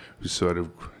 we sort of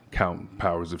count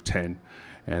powers of 10.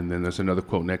 And then there's another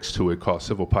quilt next to it called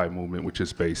Civil Pi Movement, which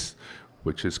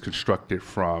is constructed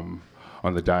from,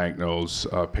 on the diagonals,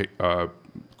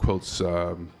 quilts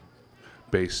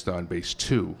based on base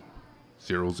 2,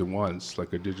 zeros and ones,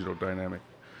 like a digital dynamic.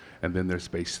 And then there's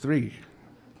base 3,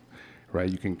 right?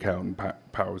 You can count in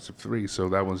powers of 3. So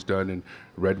that one's done in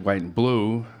red, white, and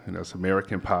blue, and that's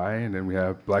American Pi. And then we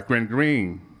have black, red, and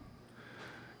green.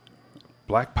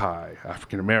 Black Pi,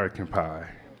 African American Pi.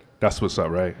 That's what's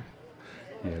up, right?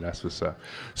 Yeah, that's what's up.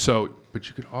 So, but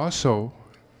you could also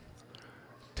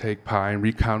take Pi and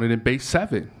recount it in base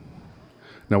 7.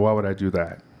 Now, why would I do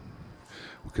that?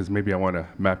 Because maybe I want to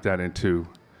map that into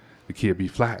the key of B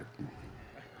flat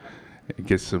and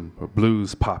get some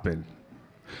blues popping.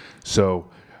 So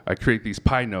I create these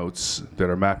Pi notes that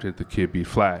are mapped into the key of B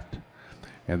flat.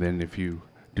 And then if you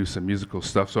do some musical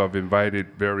stuff. So I've invited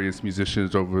various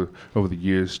musicians over the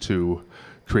years to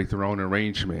create their own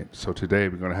arrangement. So today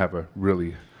we're going to have a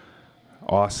really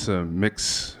awesome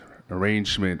mix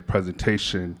arrangement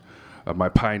presentation of my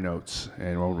Pi notes,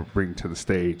 and we'll bring to the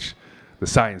stage the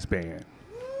Science Band.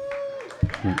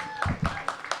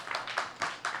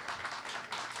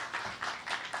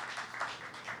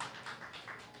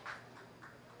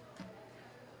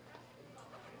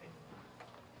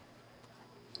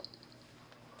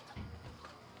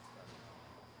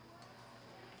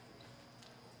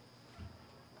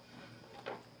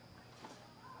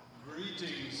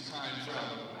 Greetings, time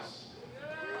travelers.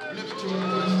 Lift your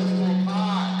voices for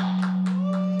Pi.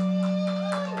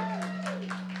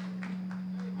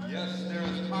 Yes, there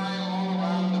is Pi all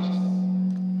around us.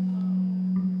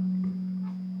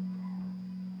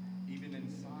 Even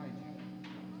inside you,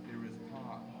 there is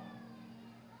Pi.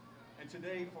 And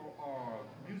today, for our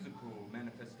musical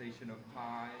manifestation of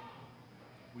Pi,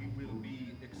 we will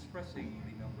be expressing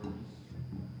the numbers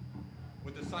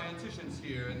with the scienticians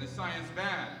here in the Science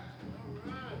Band.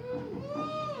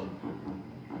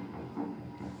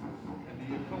 And the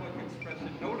echoic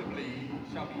expression notably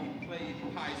shall be played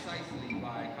precisely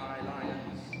by Kai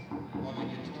Lyons on the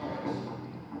guitars.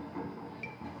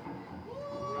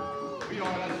 We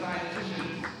are the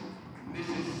scienticians. This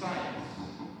is science.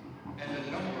 And the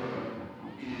number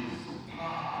is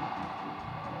Pi.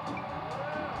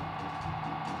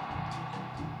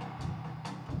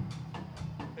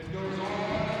 It goes on.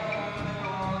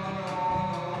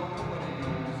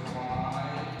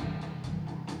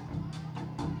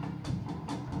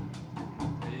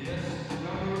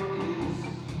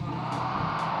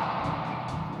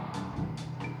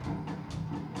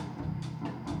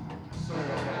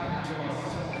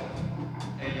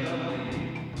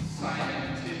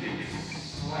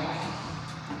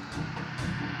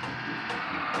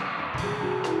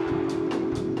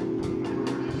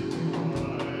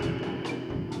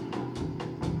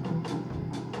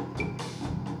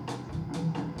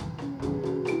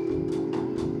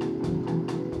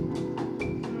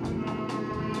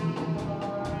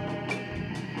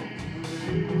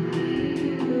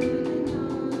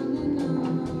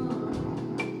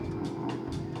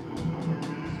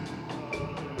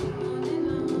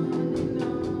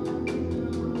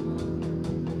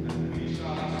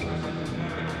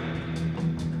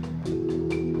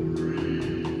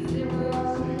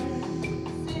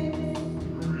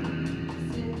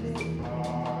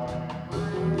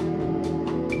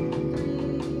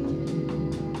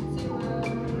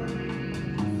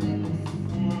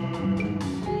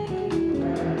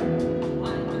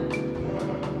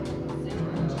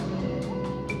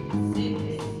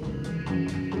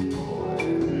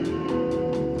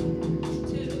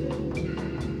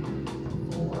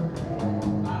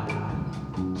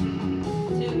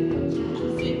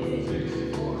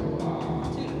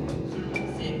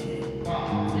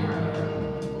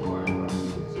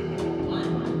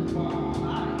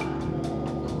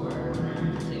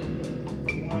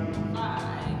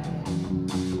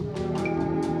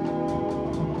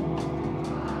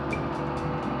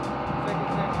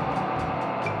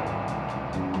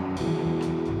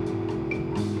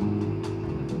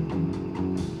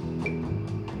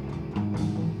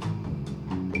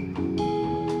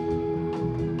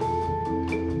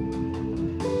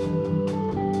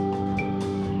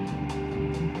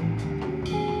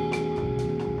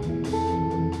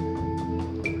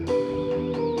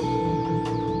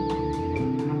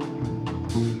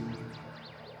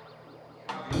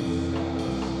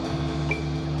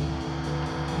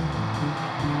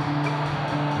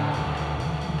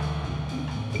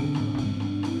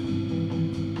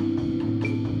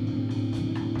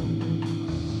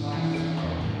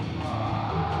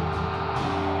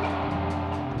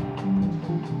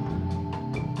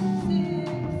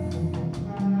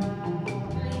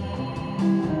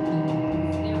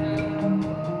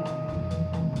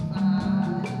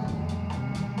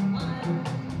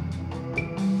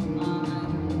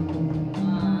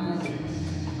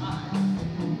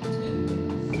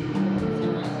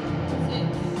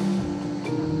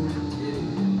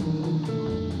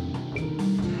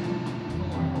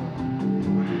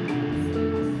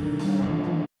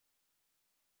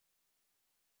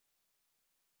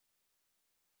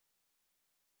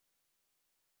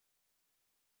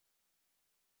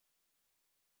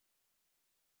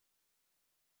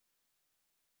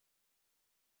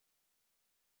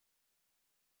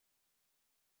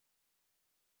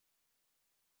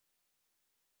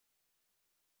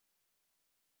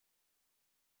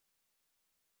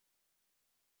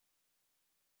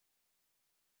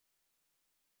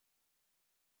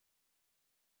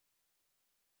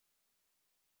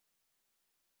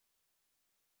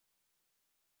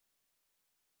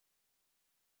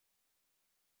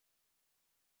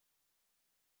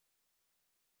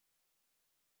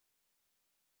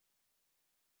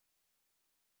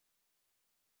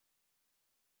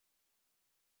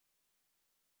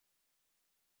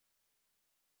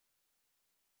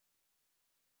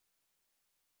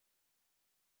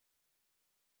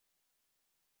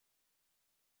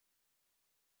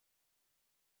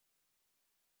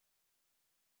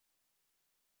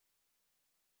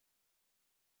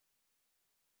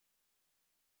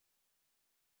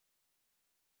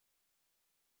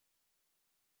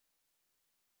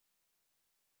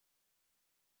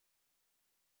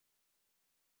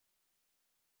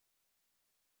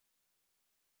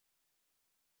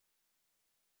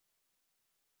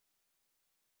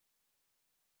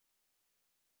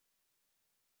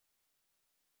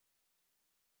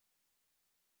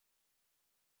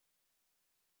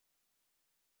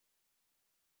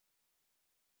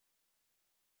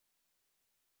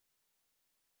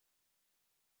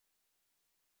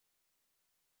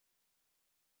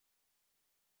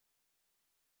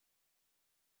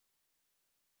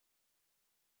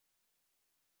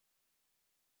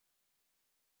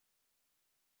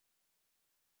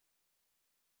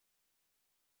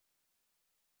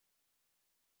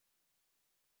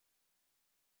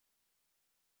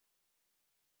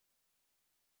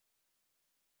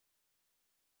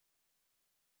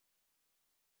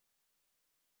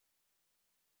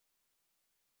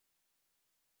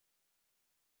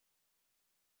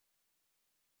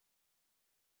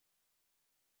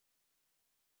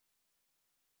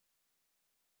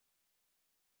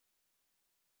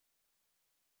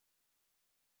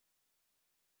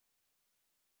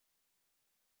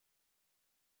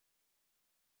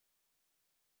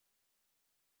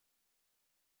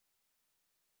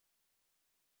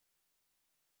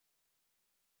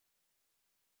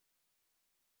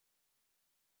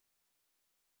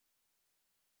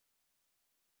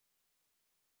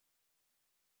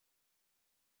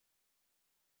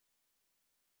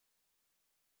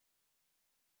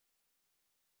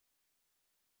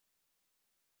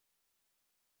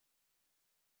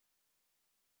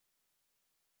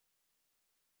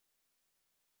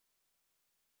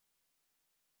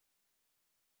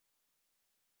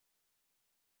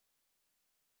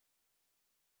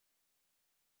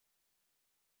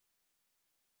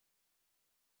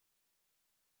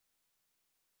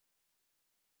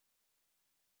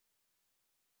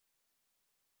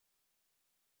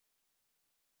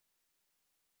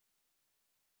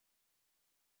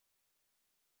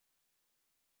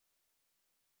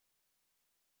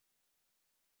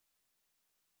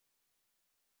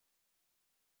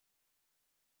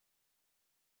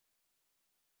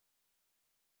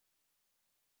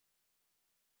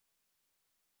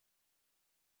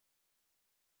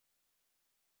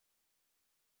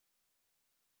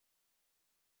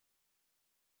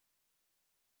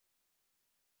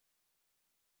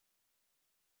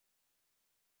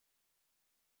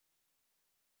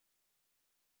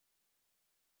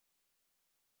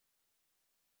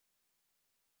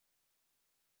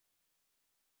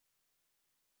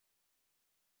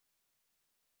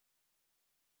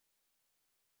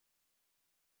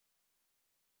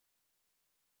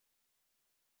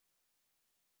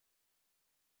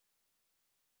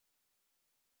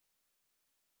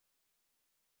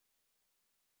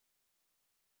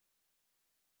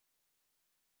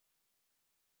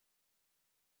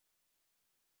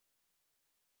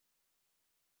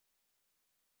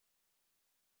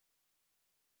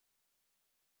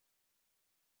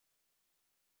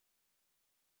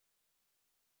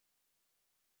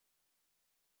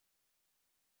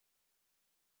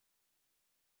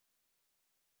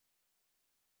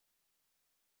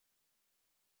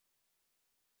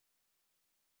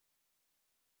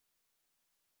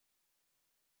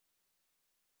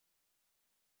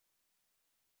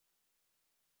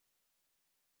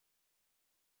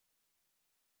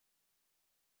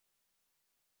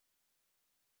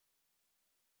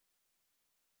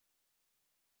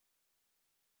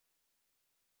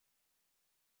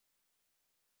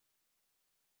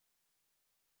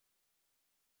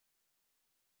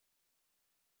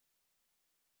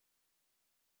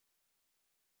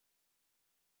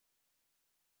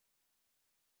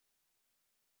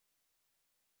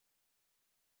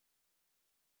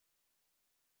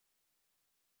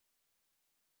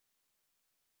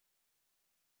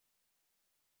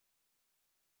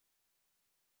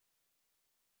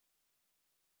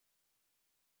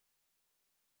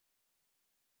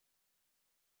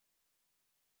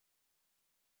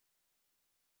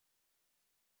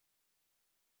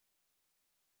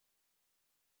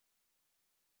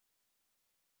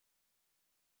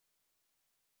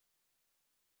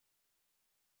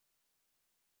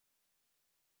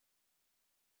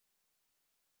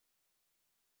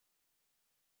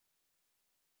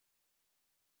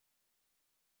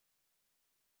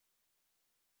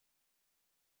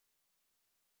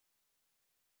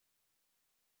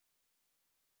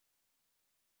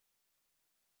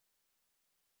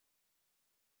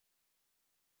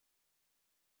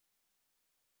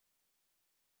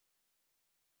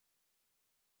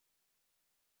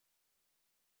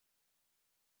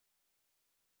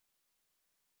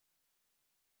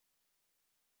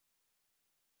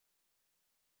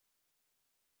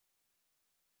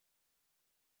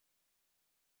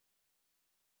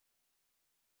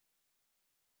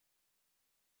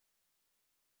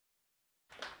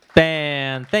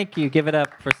 Band. Thank you. Give it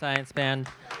up for Science Band.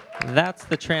 That's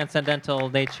the transcendental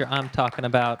nature I'm talking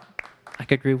about. I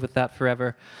could groove with that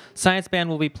forever. Science Band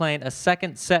will be playing a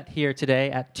second set here today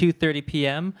at 2:30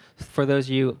 p.m. For those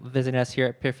of you visiting us here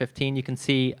at Pier 15, you can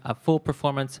see a full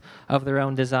performance of their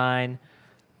own design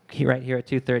right here at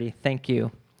 2:30. Thank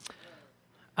you.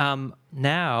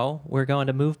 Now we're going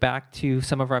to move back to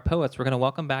some of our poets. We're going to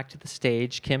welcome back to the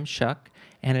stage Kim Shuck,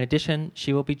 and in addition,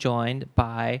 she will be joined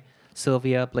by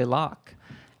Sylvia Blaylock.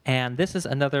 And this is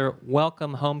another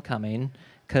welcome homecoming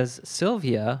because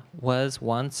Sylvia was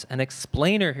once an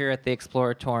explainer here at the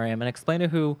Exploratorium, an explainer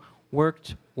who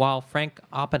worked while Frank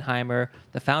Oppenheimer,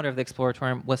 the founder of the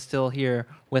Exploratorium, was still here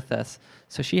with us.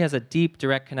 So she has a deep,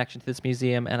 direct connection to this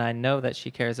museum, and I know that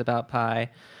she cares about Pi.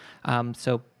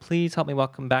 So please help me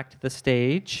welcome back to the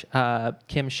stage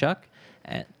Kim Shuck.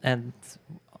 And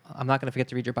I'm not going to forget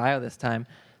to read your bio this time.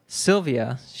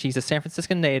 Sylvia, she's a San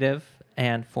Franciscan native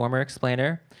and former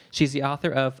explainer. She's the author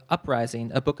of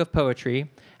Uprising, a book of poetry,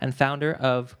 and founder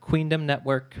of Queendom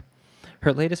Network.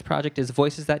 Her latest project is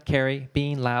Voices That Carry,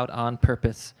 Being Loud on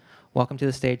Purpose. Welcome to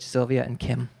the stage, Sylvia and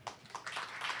Kim.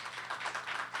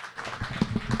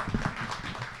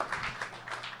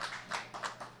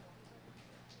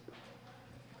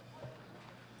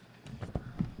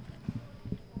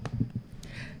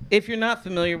 If you're not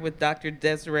familiar with Dr.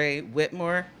 Desiree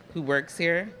Whitmore, who works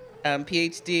here,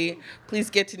 PhD, please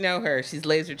get to know her. She's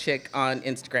Laser Chick on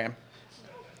Instagram.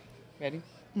 Ready?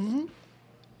 Mm-hmm.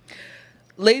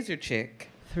 Laser Chick.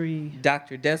 3.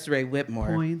 Dr. Desiree Whitmore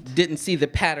Point. didn't see the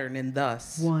pattern in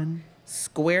thus. 1.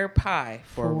 Square pi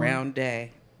for 4. a round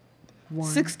day.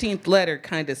 1. 16th letter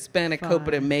kind of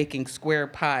spanakopita 5. making square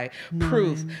pi. 9.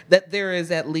 Proof that there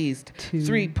is at least 2.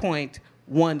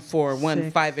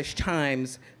 3.1415-ish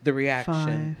times the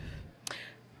reaction. 5.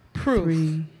 Proof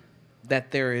 3.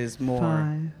 that there is more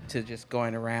 5. to just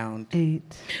going around. 8.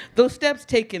 Those steps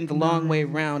taken the long 9. way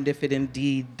round, if it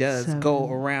indeed does 7.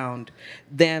 go around,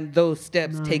 than those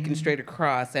steps 9. taken straight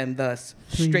across and thus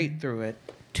 3. straight through it,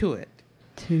 to it.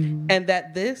 2. And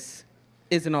that this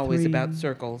isn't always 3. about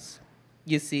circles.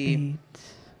 You see, 8.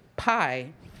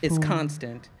 pi is 4.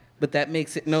 constant, but that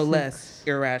makes it no 6. less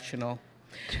irrational.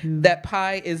 2. That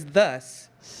pi is thus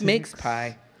 6. makes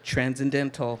pi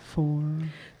transcendental. 4.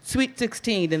 Sweet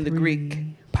 16 in the 3. Greek,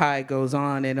 pi goes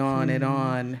on and on 3. and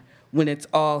on. When it's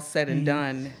all said and 8.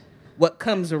 done, what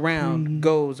comes around 3.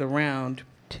 goes around.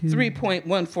 2.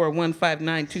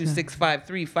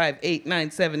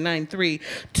 3.141592653589793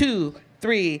 2,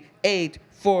 3, 8,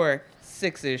 4,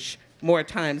 6-ish more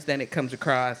times than it comes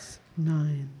across.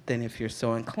 9. Than if you're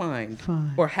so inclined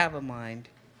 5. or have a mind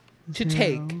to 0.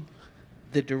 take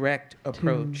the direct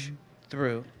approach 2.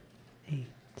 through. 8.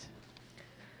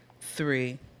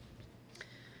 3.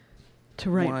 To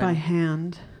write 1. by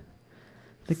hand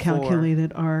the 4.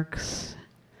 calculated arcs,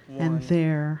 1. and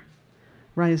there,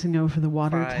 rising over the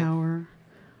water 5. tower,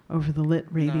 over the lit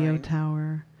radio 9.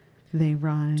 tower, they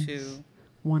rise 2.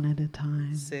 one at a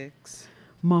time. 6.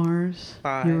 Mars,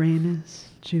 5. Uranus,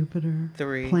 Jupiter,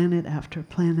 3. planet after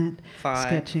planet, 5.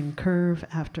 sketching curve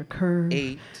after curve,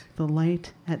 8. the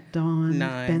light at dawn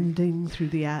 9. bending through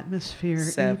the atmosphere,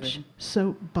 7. each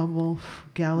soap bubble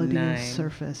frugality 9.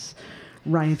 surface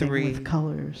writhing 3. with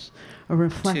colors, a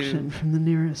reflection 2. from the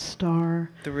nearest star,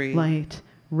 3. light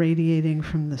radiating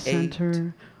from the 8.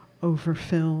 center,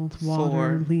 overfilled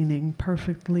water 4. leaning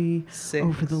perfectly 6.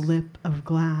 over the lip of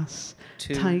glass,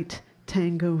 2. tight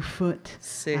tango foot,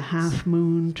 6. a half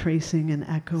moon tracing an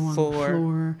echo on 4. the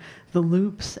floor, the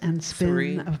loops and spin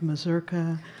 3. of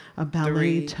mazurka, a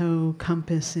ballet 3. toe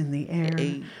compass in the air.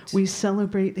 8. We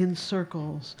celebrate in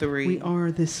circles. 3. We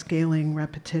are this scaling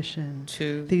repetition.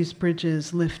 2. These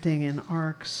bridges lifting in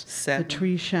arcs. 7. The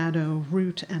tree shadow,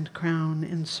 root and crown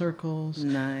in circles.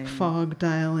 9. Fog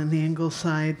dial in the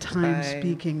Ingleside, time 5.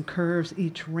 speaking curves,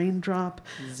 each raindrop.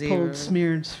 0. Pulled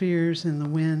smeared spheres in the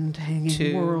wind, hanging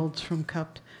 2. worlds from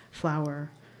cupped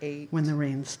flower 8. when the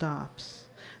rain stops.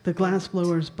 The glass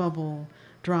blowers bubble,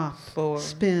 drop, 4.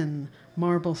 spin,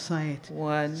 marble sight,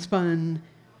 1. spun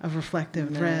of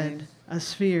reflective 9. red, a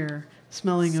sphere,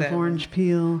 smelling of 7. orange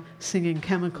peel, singing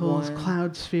chemicals, 1.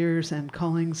 cloud spheres, and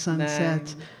calling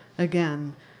sunsets. 9.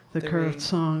 Again, the 3. curved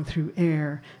song through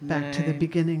air, back to the 9.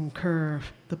 beginning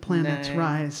curve, the planets 9.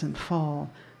 rise and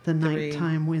fall, the 3.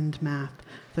 nighttime wind map,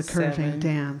 the curving 7.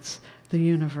 dance, the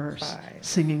universe, 5.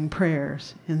 singing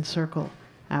prayers in circle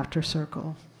after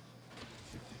circle.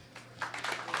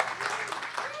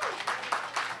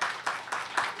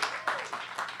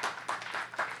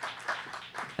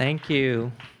 Thank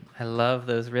you. I love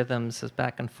those rhythms, those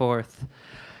back and forth.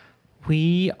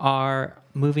 We are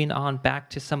moving on back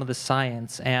to some of the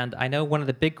science, and I know one of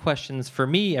the big questions for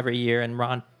me every year, and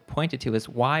Ron pointed to, is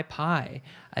why pi?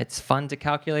 It's fun to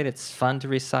calculate, it's fun to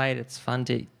recite, it's fun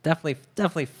to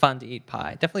definitely fun to eat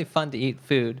pie, definitely fun to eat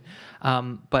food,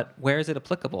 but where is it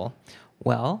applicable?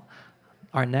 Well,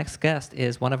 our next guest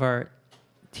is one of our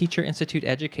Teacher Institute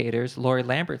educators, Lori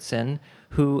Lambertson,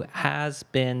 who has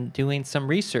been doing some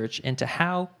research into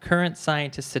how current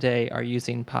scientists today are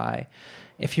using pi.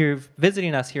 If you're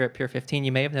visiting us here at Pier 15,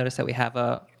 you may have noticed that we have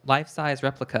a life-size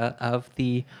replica of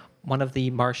one of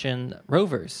the Martian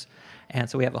rovers. And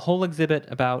so we have a whole exhibit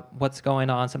about what's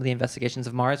going on, some of the investigations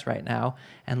of Mars right now.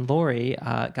 And Lori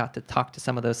got to talk to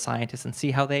some of those scientists and see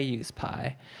how they use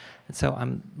pi. And so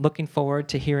I'm looking forward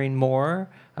to hearing more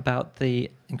about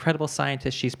the incredible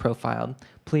scientists she's profiled.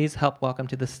 Please help welcome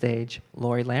to the stage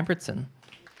Lori Lambertson.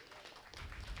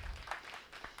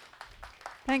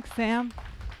 Thanks, Sam.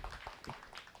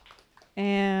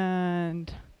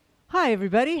 And hi,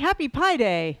 everybody. Happy Pi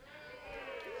Day.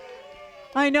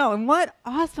 I know, and what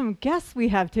awesome guests we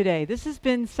have today. This has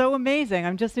been so amazing.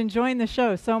 I'm just enjoying the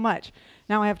show so much.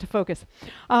 Now I have to focus.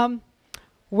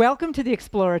 Welcome to the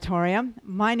Exploratorium.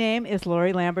 My name is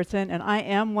Lori Lambertson, and I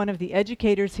am one of the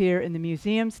educators here in the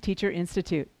museum's Teacher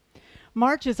Institute.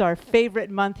 March is our favorite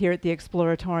month here at the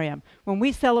Exploratorium, when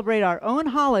we celebrate our own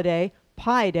holiday,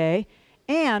 Pi Day,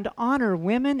 and honor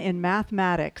women in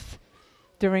mathematics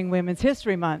during Women's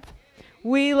History Month.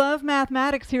 We love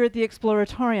mathematics here at the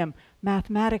Exploratorium.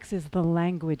 Mathematics is the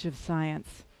language of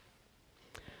science.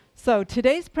 So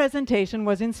today's presentation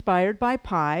was inspired by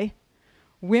Pi,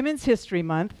 Women's History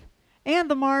Month,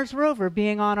 and the Mars rover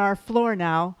being on our floor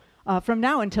now, from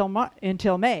now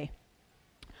until May.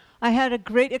 I had a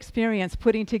great experience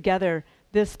putting together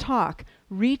this talk,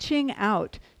 reaching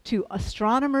out to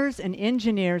astronomers and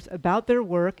engineers about their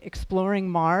work exploring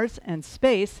Mars and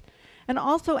space, and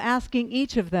also asking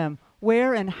each of them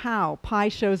where and how pi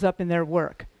shows up in their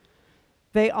work.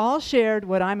 They all shared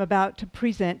what I'm about to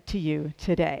present to you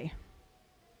today.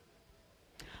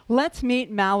 Let's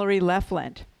meet Mallory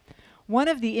Lefland, one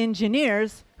of the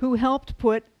engineers who helped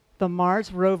put the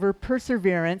Mars rover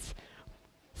Perseverance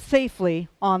safely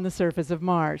on the surface of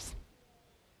Mars.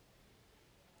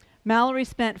 Mallory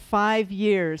spent 5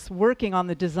 years working on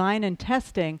the design and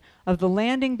testing of the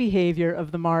landing behavior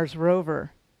of the Mars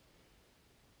rover.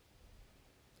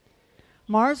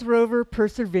 Mars rover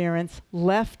Perseverance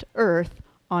left Earth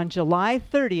on July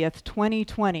 30th,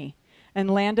 2020,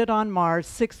 and landed on Mars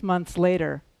 6 months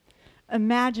later.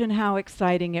 Imagine how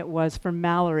exciting it was for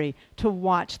Mallory to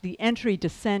watch the entry,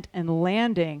 descent, and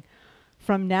landing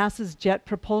from NASA's Jet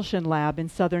Propulsion Lab in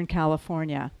Southern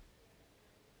California.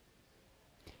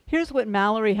 Here's what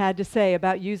Mallory had to say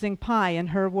about using pi in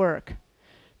her work.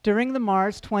 During the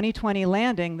Mars 2020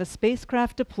 landing, the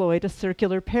spacecraft deployed a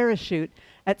circular parachute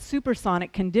at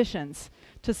supersonic conditions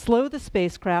to slow the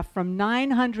spacecraft from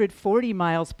 940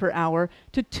 miles per hour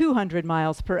to 200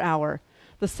 miles per hour.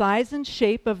 The size and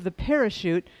shape of the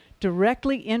parachute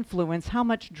directly influence how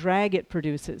much drag it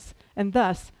produces, and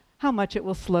thus how much it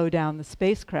will slow down the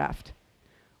spacecraft.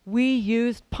 We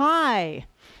used pi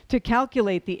to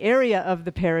calculate the area of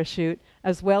the parachute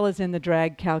as well as in the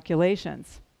drag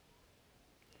calculations.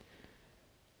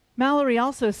 Mallory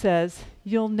also says,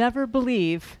 you'll never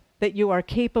believe that you are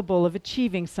capable of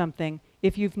achieving something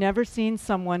if you've never seen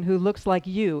someone who looks like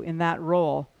you in that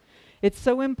role. It's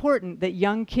so important that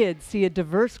young kids see a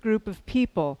diverse group of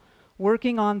people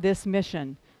working on this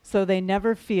mission so they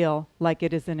never feel like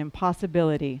it is an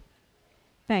impossibility.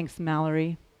 Thanks,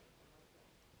 Mallory.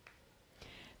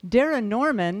 Dara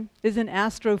Norman is an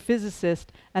astrophysicist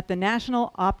at the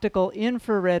National Optical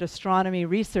Infrared Astronomy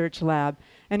Research Lab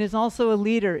and is also a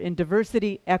leader in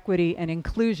diversity, equity, and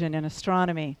inclusion in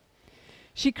astronomy.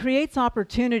 She creates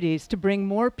opportunities to bring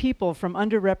more people from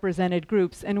underrepresented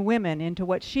groups and women into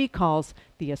what she calls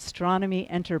the astronomy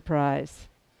enterprise.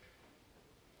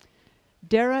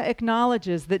 Dara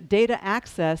acknowledges that data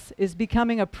access is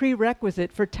becoming a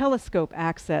prerequisite for telescope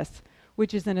access,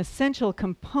 which is an essential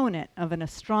component of an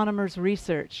astronomer's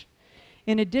research.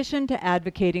 In addition to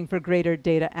advocating for greater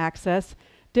data access,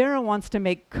 Dara wants to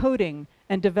make coding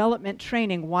and development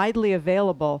training widely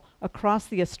available across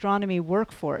the astronomy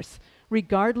workforce,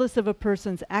 regardless of a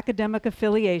person's academic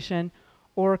affiliation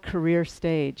or career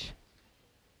stage.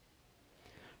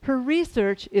 Her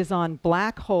research is on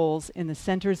black holes in the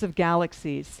centers of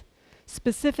galaxies,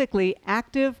 specifically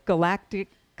active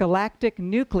galactic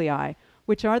nuclei,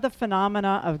 which are the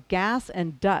phenomena of gas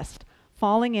and dust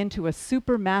falling into a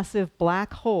supermassive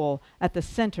black hole at the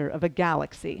center of a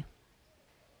galaxy.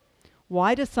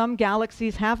 Why do some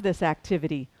galaxies have this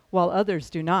activity while others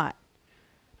do not?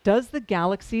 Does the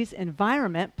galaxy's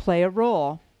environment play a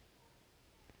role?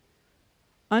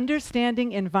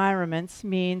 Understanding environments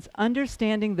means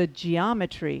understanding the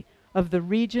geometry of the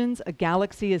regions a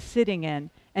galaxy is sitting in,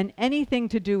 and anything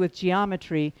to do with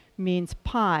geometry means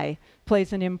pi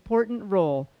plays an important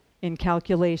role in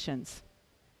calculations.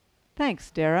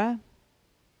 Thanks, Dara.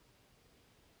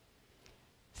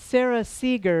 Sarah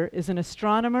Seeger is an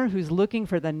astronomer who's looking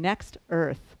for the next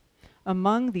Earth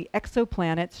among the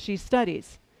exoplanets she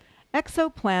studies.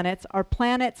 Exoplanets are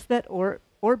planets that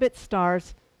orbit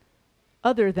stars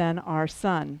other than our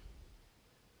sun.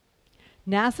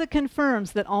 NASA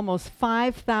confirms that almost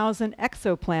 5,000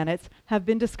 exoplanets have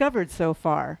been discovered so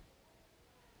far.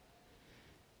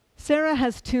 Sarah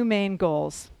has two main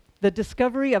goals: the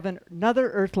discovery of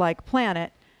another Earth-like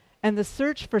planet and the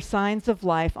search for signs of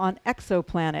life on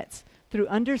exoplanets through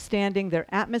understanding their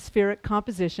atmospheric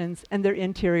compositions and their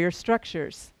interior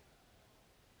structures.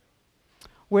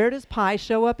 Where does pi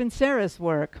show up in Sarah's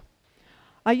work?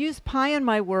 I use pi in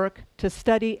my work to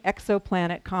study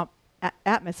exoplanet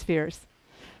atmospheres.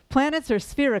 Planets are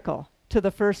spherical to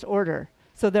the first order,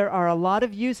 so there are a lot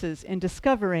of uses in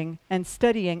discovering and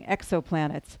studying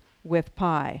exoplanets with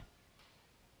pi.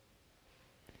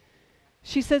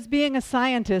 She says being a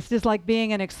scientist is like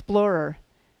being an explorer.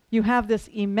 You have this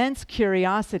immense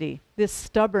curiosity, this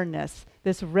stubbornness,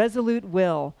 this resolute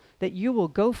will that you will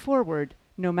go forward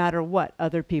no matter what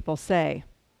other people say.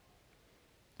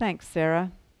 Thanks,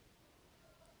 Sarah.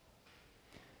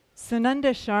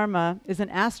 Sunanda Sharma is an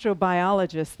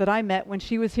astrobiologist that I met when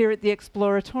she was here at the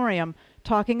Exploratorium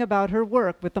talking about her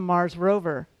work with the Mars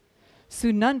rover.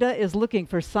 Sunanda is looking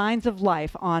for signs of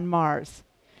life on Mars.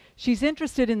 She's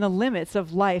interested in the limits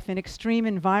of life in extreme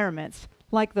environments,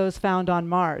 like those found on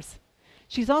Mars.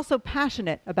 She's also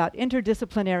passionate about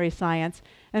interdisciplinary science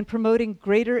and promoting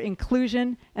greater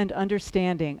inclusion and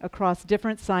understanding across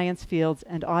different science fields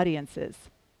and audiences.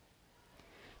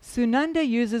 Sunanda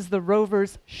uses the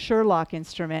rover's Sherlock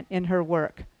instrument in her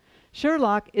work.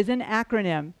 Sherlock is an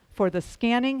acronym for the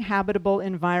Scanning Habitable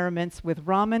Environments with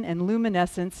Raman and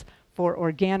Luminescence for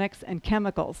Organics and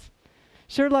Chemicals.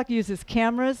 Sherlock uses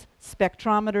cameras,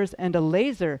 spectrometers, and a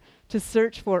laser to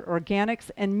search for organics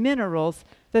and minerals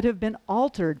that have been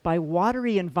altered by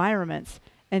watery environments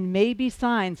and may be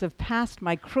signs of past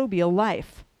microbial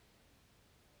life.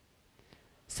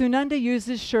 Sunanda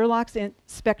uses Sherlock's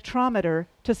spectrometer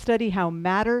to study how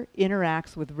matter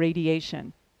interacts with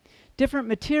radiation. Different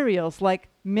materials, like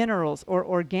minerals or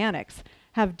organics,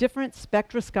 have different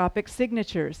spectroscopic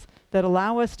signatures that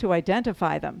allow us to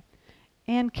identify them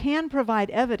and can provide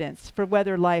evidence for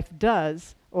whether life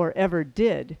does or ever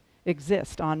did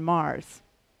exist on Mars.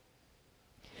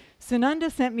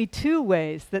 Sunanda sent me two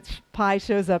ways that pi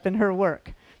shows up in her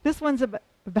work. This one's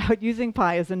about using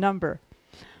pi as a number.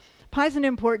 Pi is an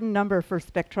important number for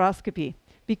spectroscopy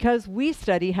because we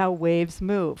study how waves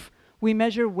move. We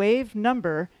measure wave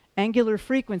number, angular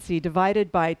frequency,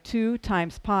 divided by 2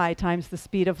 times pi times the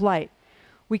speed of light.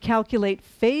 We calculate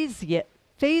phase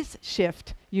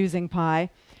shift using pi,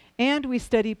 and we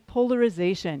study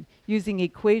polarization using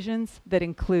equations that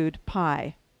include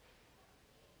pi.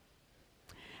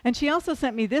 And she also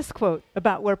sent me this quote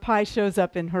about where pi shows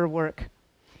up in her work.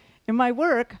 In my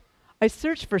work, I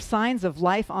search for signs of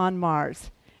life on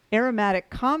Mars. Aromatic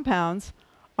compounds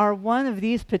are one of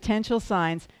these potential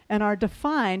signs and are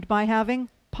defined by having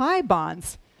pi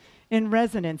bonds in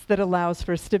resonance that allows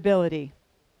for stability.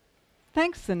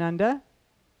 Thanks, Sunanda.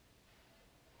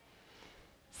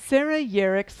 Sarah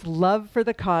Yerrick's love for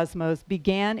the cosmos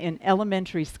began in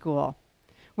elementary school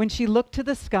when she looked to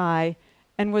the sky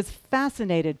and was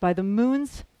fascinated by the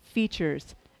moon's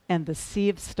features and the sea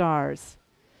of stars.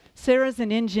 Sarah's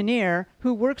an engineer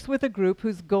who works with a group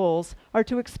whose goals are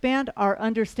to expand our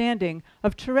understanding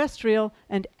of terrestrial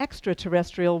and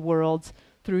extraterrestrial worlds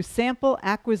through sample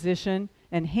acquisition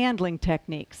and handling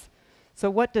techniques. So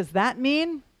what does that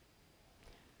mean?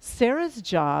 Sarah's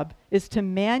job is to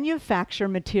manufacture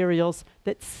materials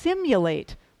that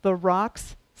simulate the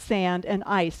rocks, sand, and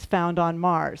ice found on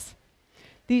Mars.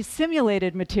 These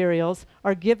simulated materials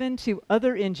are given to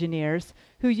other engineers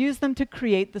who use them to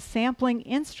create the sampling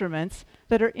instruments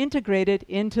that are integrated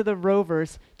into the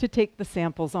rovers to take the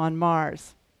samples on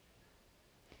Mars.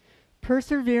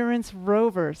 Perseverance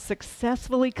rover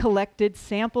successfully collected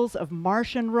samples of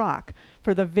Martian rock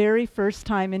for the very first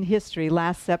time in history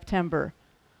last September.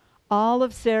 All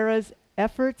of Sarah's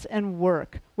efforts and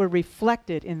work were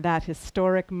reflected in that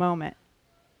historic moment.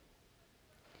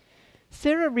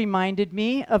 Sarah reminded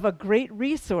me of a great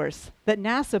resource that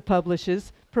NASA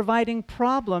publishes providing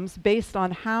problems based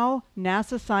on how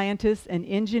NASA scientists and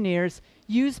engineers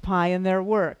use pi in their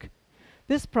work.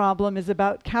 This problem is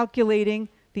about calculating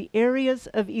the areas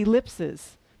of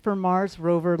ellipses for Mars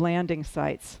rover landing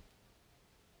sites.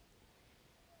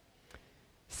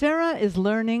 Sarah is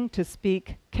learning to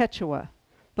speak Quechua,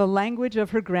 the language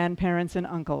of her grandparents and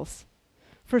uncles.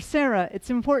 For Sarah, it's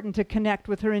important to connect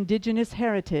with her indigenous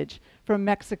heritage from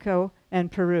Mexico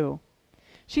and Peru.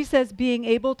 She says being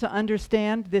able to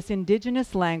understand this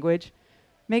indigenous language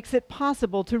makes it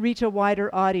possible to reach a wider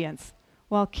audience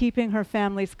while keeping her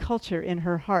family's culture in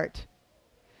her heart.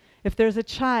 If there's a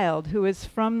child who is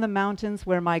from the mountains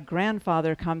where my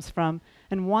grandfather comes from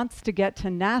and wants to get to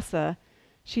NASA,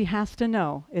 she has to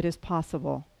know it is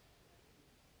possible.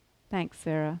 Thanks,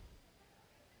 Sarah.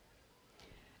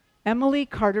 Emily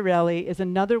Cardarelli is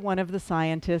another one of the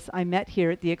scientists I met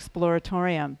here at the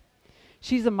Exploratorium.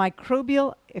 She's a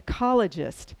microbial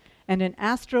ecologist and an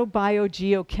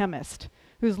astrobiogeochemist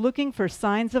who's looking for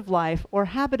signs of life or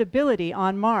habitability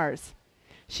on Mars.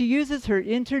 She uses her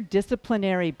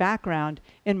interdisciplinary background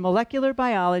in molecular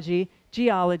biology,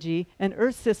 geology, and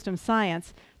Earth system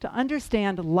science to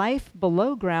understand life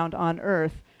below ground on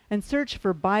Earth and search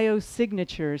for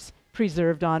biosignatures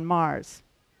preserved on Mars.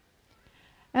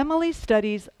 Emily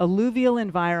studies alluvial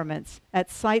environments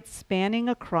at sites spanning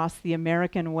across the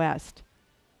American West.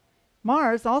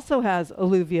 Mars also has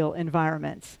alluvial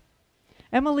environments.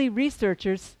 Emily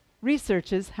researches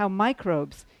how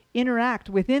microbes interact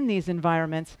within these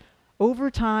environments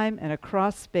over time and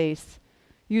across space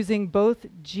using both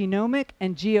genomic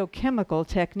and geochemical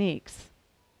techniques.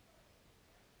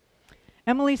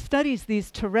 Emily studies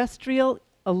these terrestrial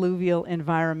alluvial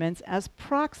environments as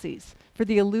proxies for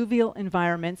the alluvial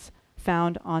environments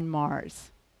found on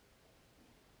Mars.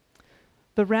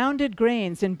 The rounded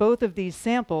grains in both of these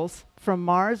samples, from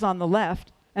Mars on the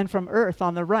left and from Earth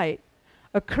on the right,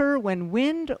 occur when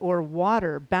wind or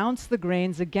water bounce the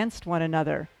grains against one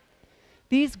another.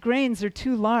 These grains are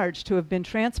too large to have been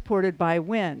transported by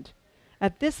wind.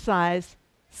 At this size,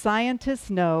 scientists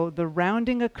know the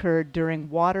rounding occurred during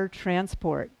water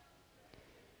transport.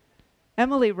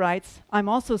 Emily writes, I'm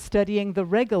also studying the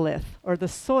regolith, or the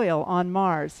soil on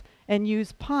Mars, and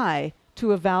use Pi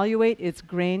to evaluate its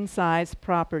grain size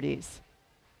properties.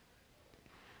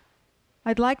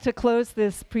 I'd like to close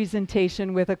this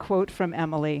presentation with a quote from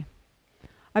Emily.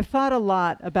 I've thought a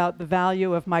lot about the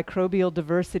value of microbial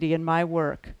diversity in my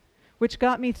work, which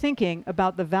got me thinking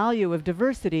about the value of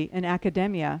diversity in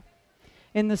academia.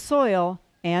 In the soil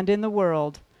and in the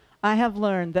world, I have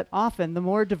learned that often the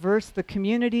more diverse the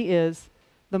community is,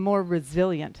 the more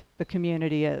resilient the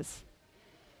community is.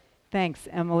 Thanks,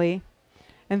 Emily.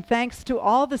 And thanks to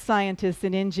all the scientists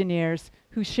and engineers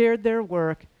who shared their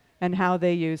work and how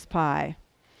they use Pi.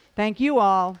 Thank you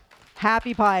all.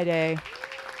 Happy Pi Day.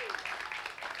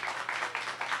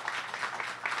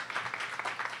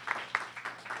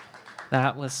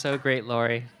 That was so great,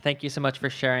 Lori. Thank you so much for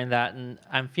sharing that. And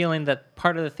I'm feeling that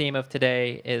part of the theme of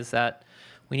today is that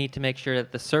we need to make sure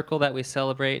that the circle that we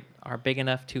celebrate are big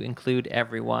enough to include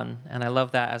everyone. And I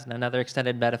love that as another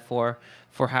extended metaphor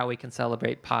for how we can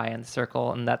celebrate Pi and the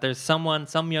circle, and that there's some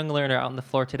young learner out on the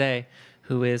floor today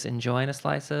who is enjoying a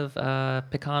slice of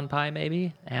pecan pie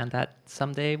maybe, and that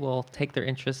someday will take their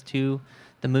interest to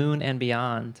the moon and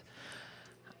beyond.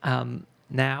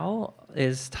 Now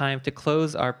is time to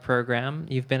close our program.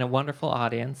 You've been a wonderful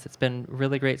audience. It's been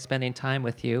really great spending time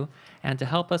with you. And to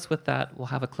help us with that, we'll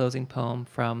have a closing poem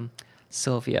from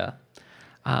Sylvia.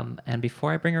 And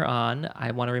before I bring her on,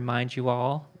 I want to remind you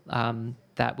all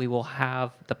that we will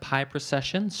have the Pi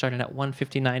procession starting at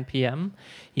 1:59 p.m.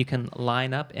 You can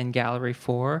line up in Gallery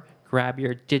 4, grab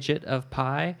your digit of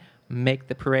Pi, make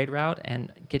the parade route,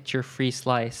 and get your free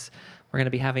slice. We're going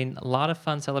to be having a lot of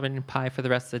fun celebrating Pi for the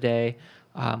rest of the day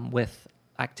with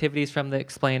activities from the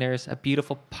explainers, a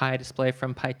beautiful Pi display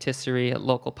from Pietisserie, a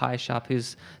local Pi shop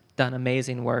who's done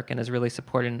amazing work and is really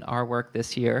supporting our work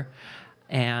this year.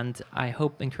 And I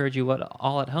encourage you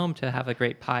all at home to have a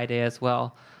great Pi Day as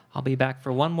well. I'll be back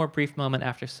for one more brief moment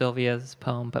after Sylvia's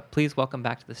poem, but please welcome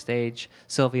back to the stage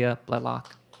Sylvia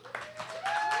Blaylock.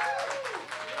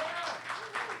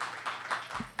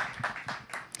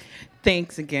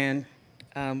 Thanks again.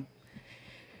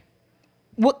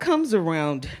 What comes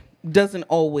around doesn't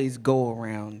always go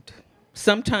around.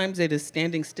 Sometimes it is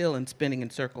standing still and spinning in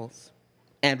circles.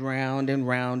 And round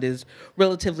is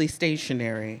relatively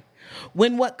stationary.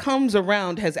 When what comes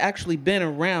around has actually been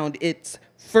around, its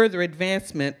further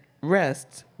advancement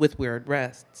rests with where it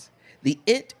rests. The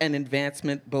it and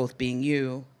advancement both being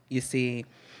you see,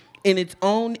 in its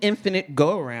own infinite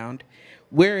go-around,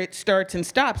 where it starts and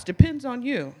stops depends on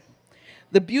you.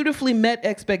 The beautifully met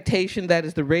expectation that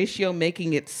is the ratio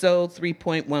making it so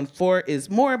 3.14 is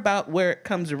more about where it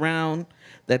comes around,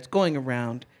 that's going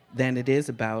around, than it is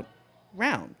about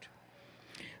round.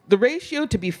 The ratio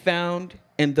to be found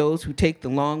in those who take the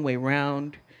long way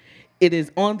round, it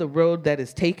is on the road that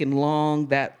is taken long,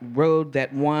 that road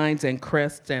that winds and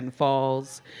crests and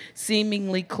falls,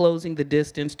 seemingly closing the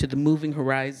distance to the moving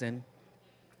horizon.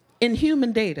 In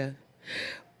human data,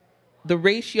 the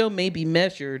ratio may be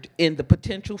measured in the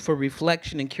potential for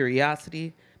reflection and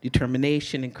curiosity,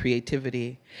 determination and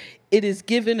creativity. It is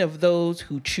given of those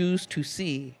who choose to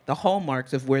see the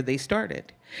hallmarks of where they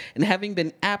started. And having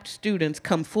been apt students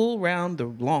come full round the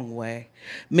long way,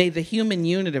 may the human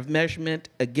unit of measurement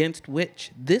against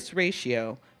which this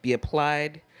ratio be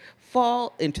applied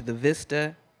fall into the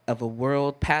vista of a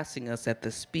world passing us at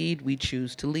the speed we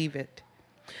choose to leave it.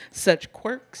 Such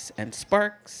quirks and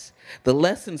sparks, the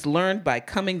lessons learned by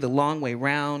coming the long way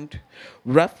round,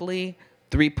 roughly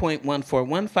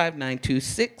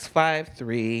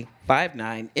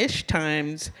 3.14159265359-ish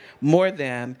times more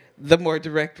than the more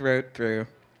direct road through.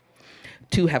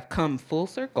 To have come full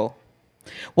circle,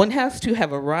 one has to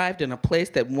have arrived in a place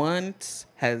that one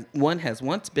has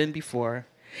once been before.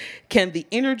 Can the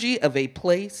energy of a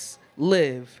place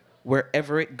live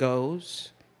wherever it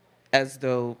goes, as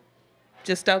though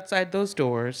just outside those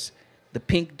doors, the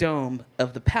pink dome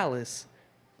of the palace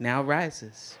now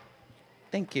rises?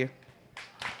 Thank you.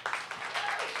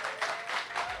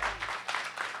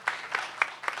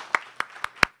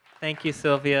 Thank you,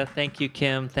 Sylvia. Thank you,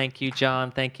 Kim. Thank you, John.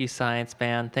 Thank you, Science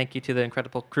Band. Thank you to the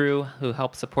incredible crew who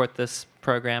helped support this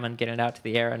program and get it out to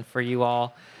the air. And for you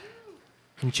all,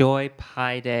 enjoy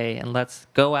Pi Day. And let's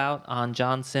go out on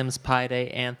John Sims' Pi Day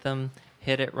anthem.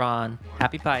 Hit it, Ron.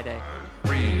 Happy Pi Day.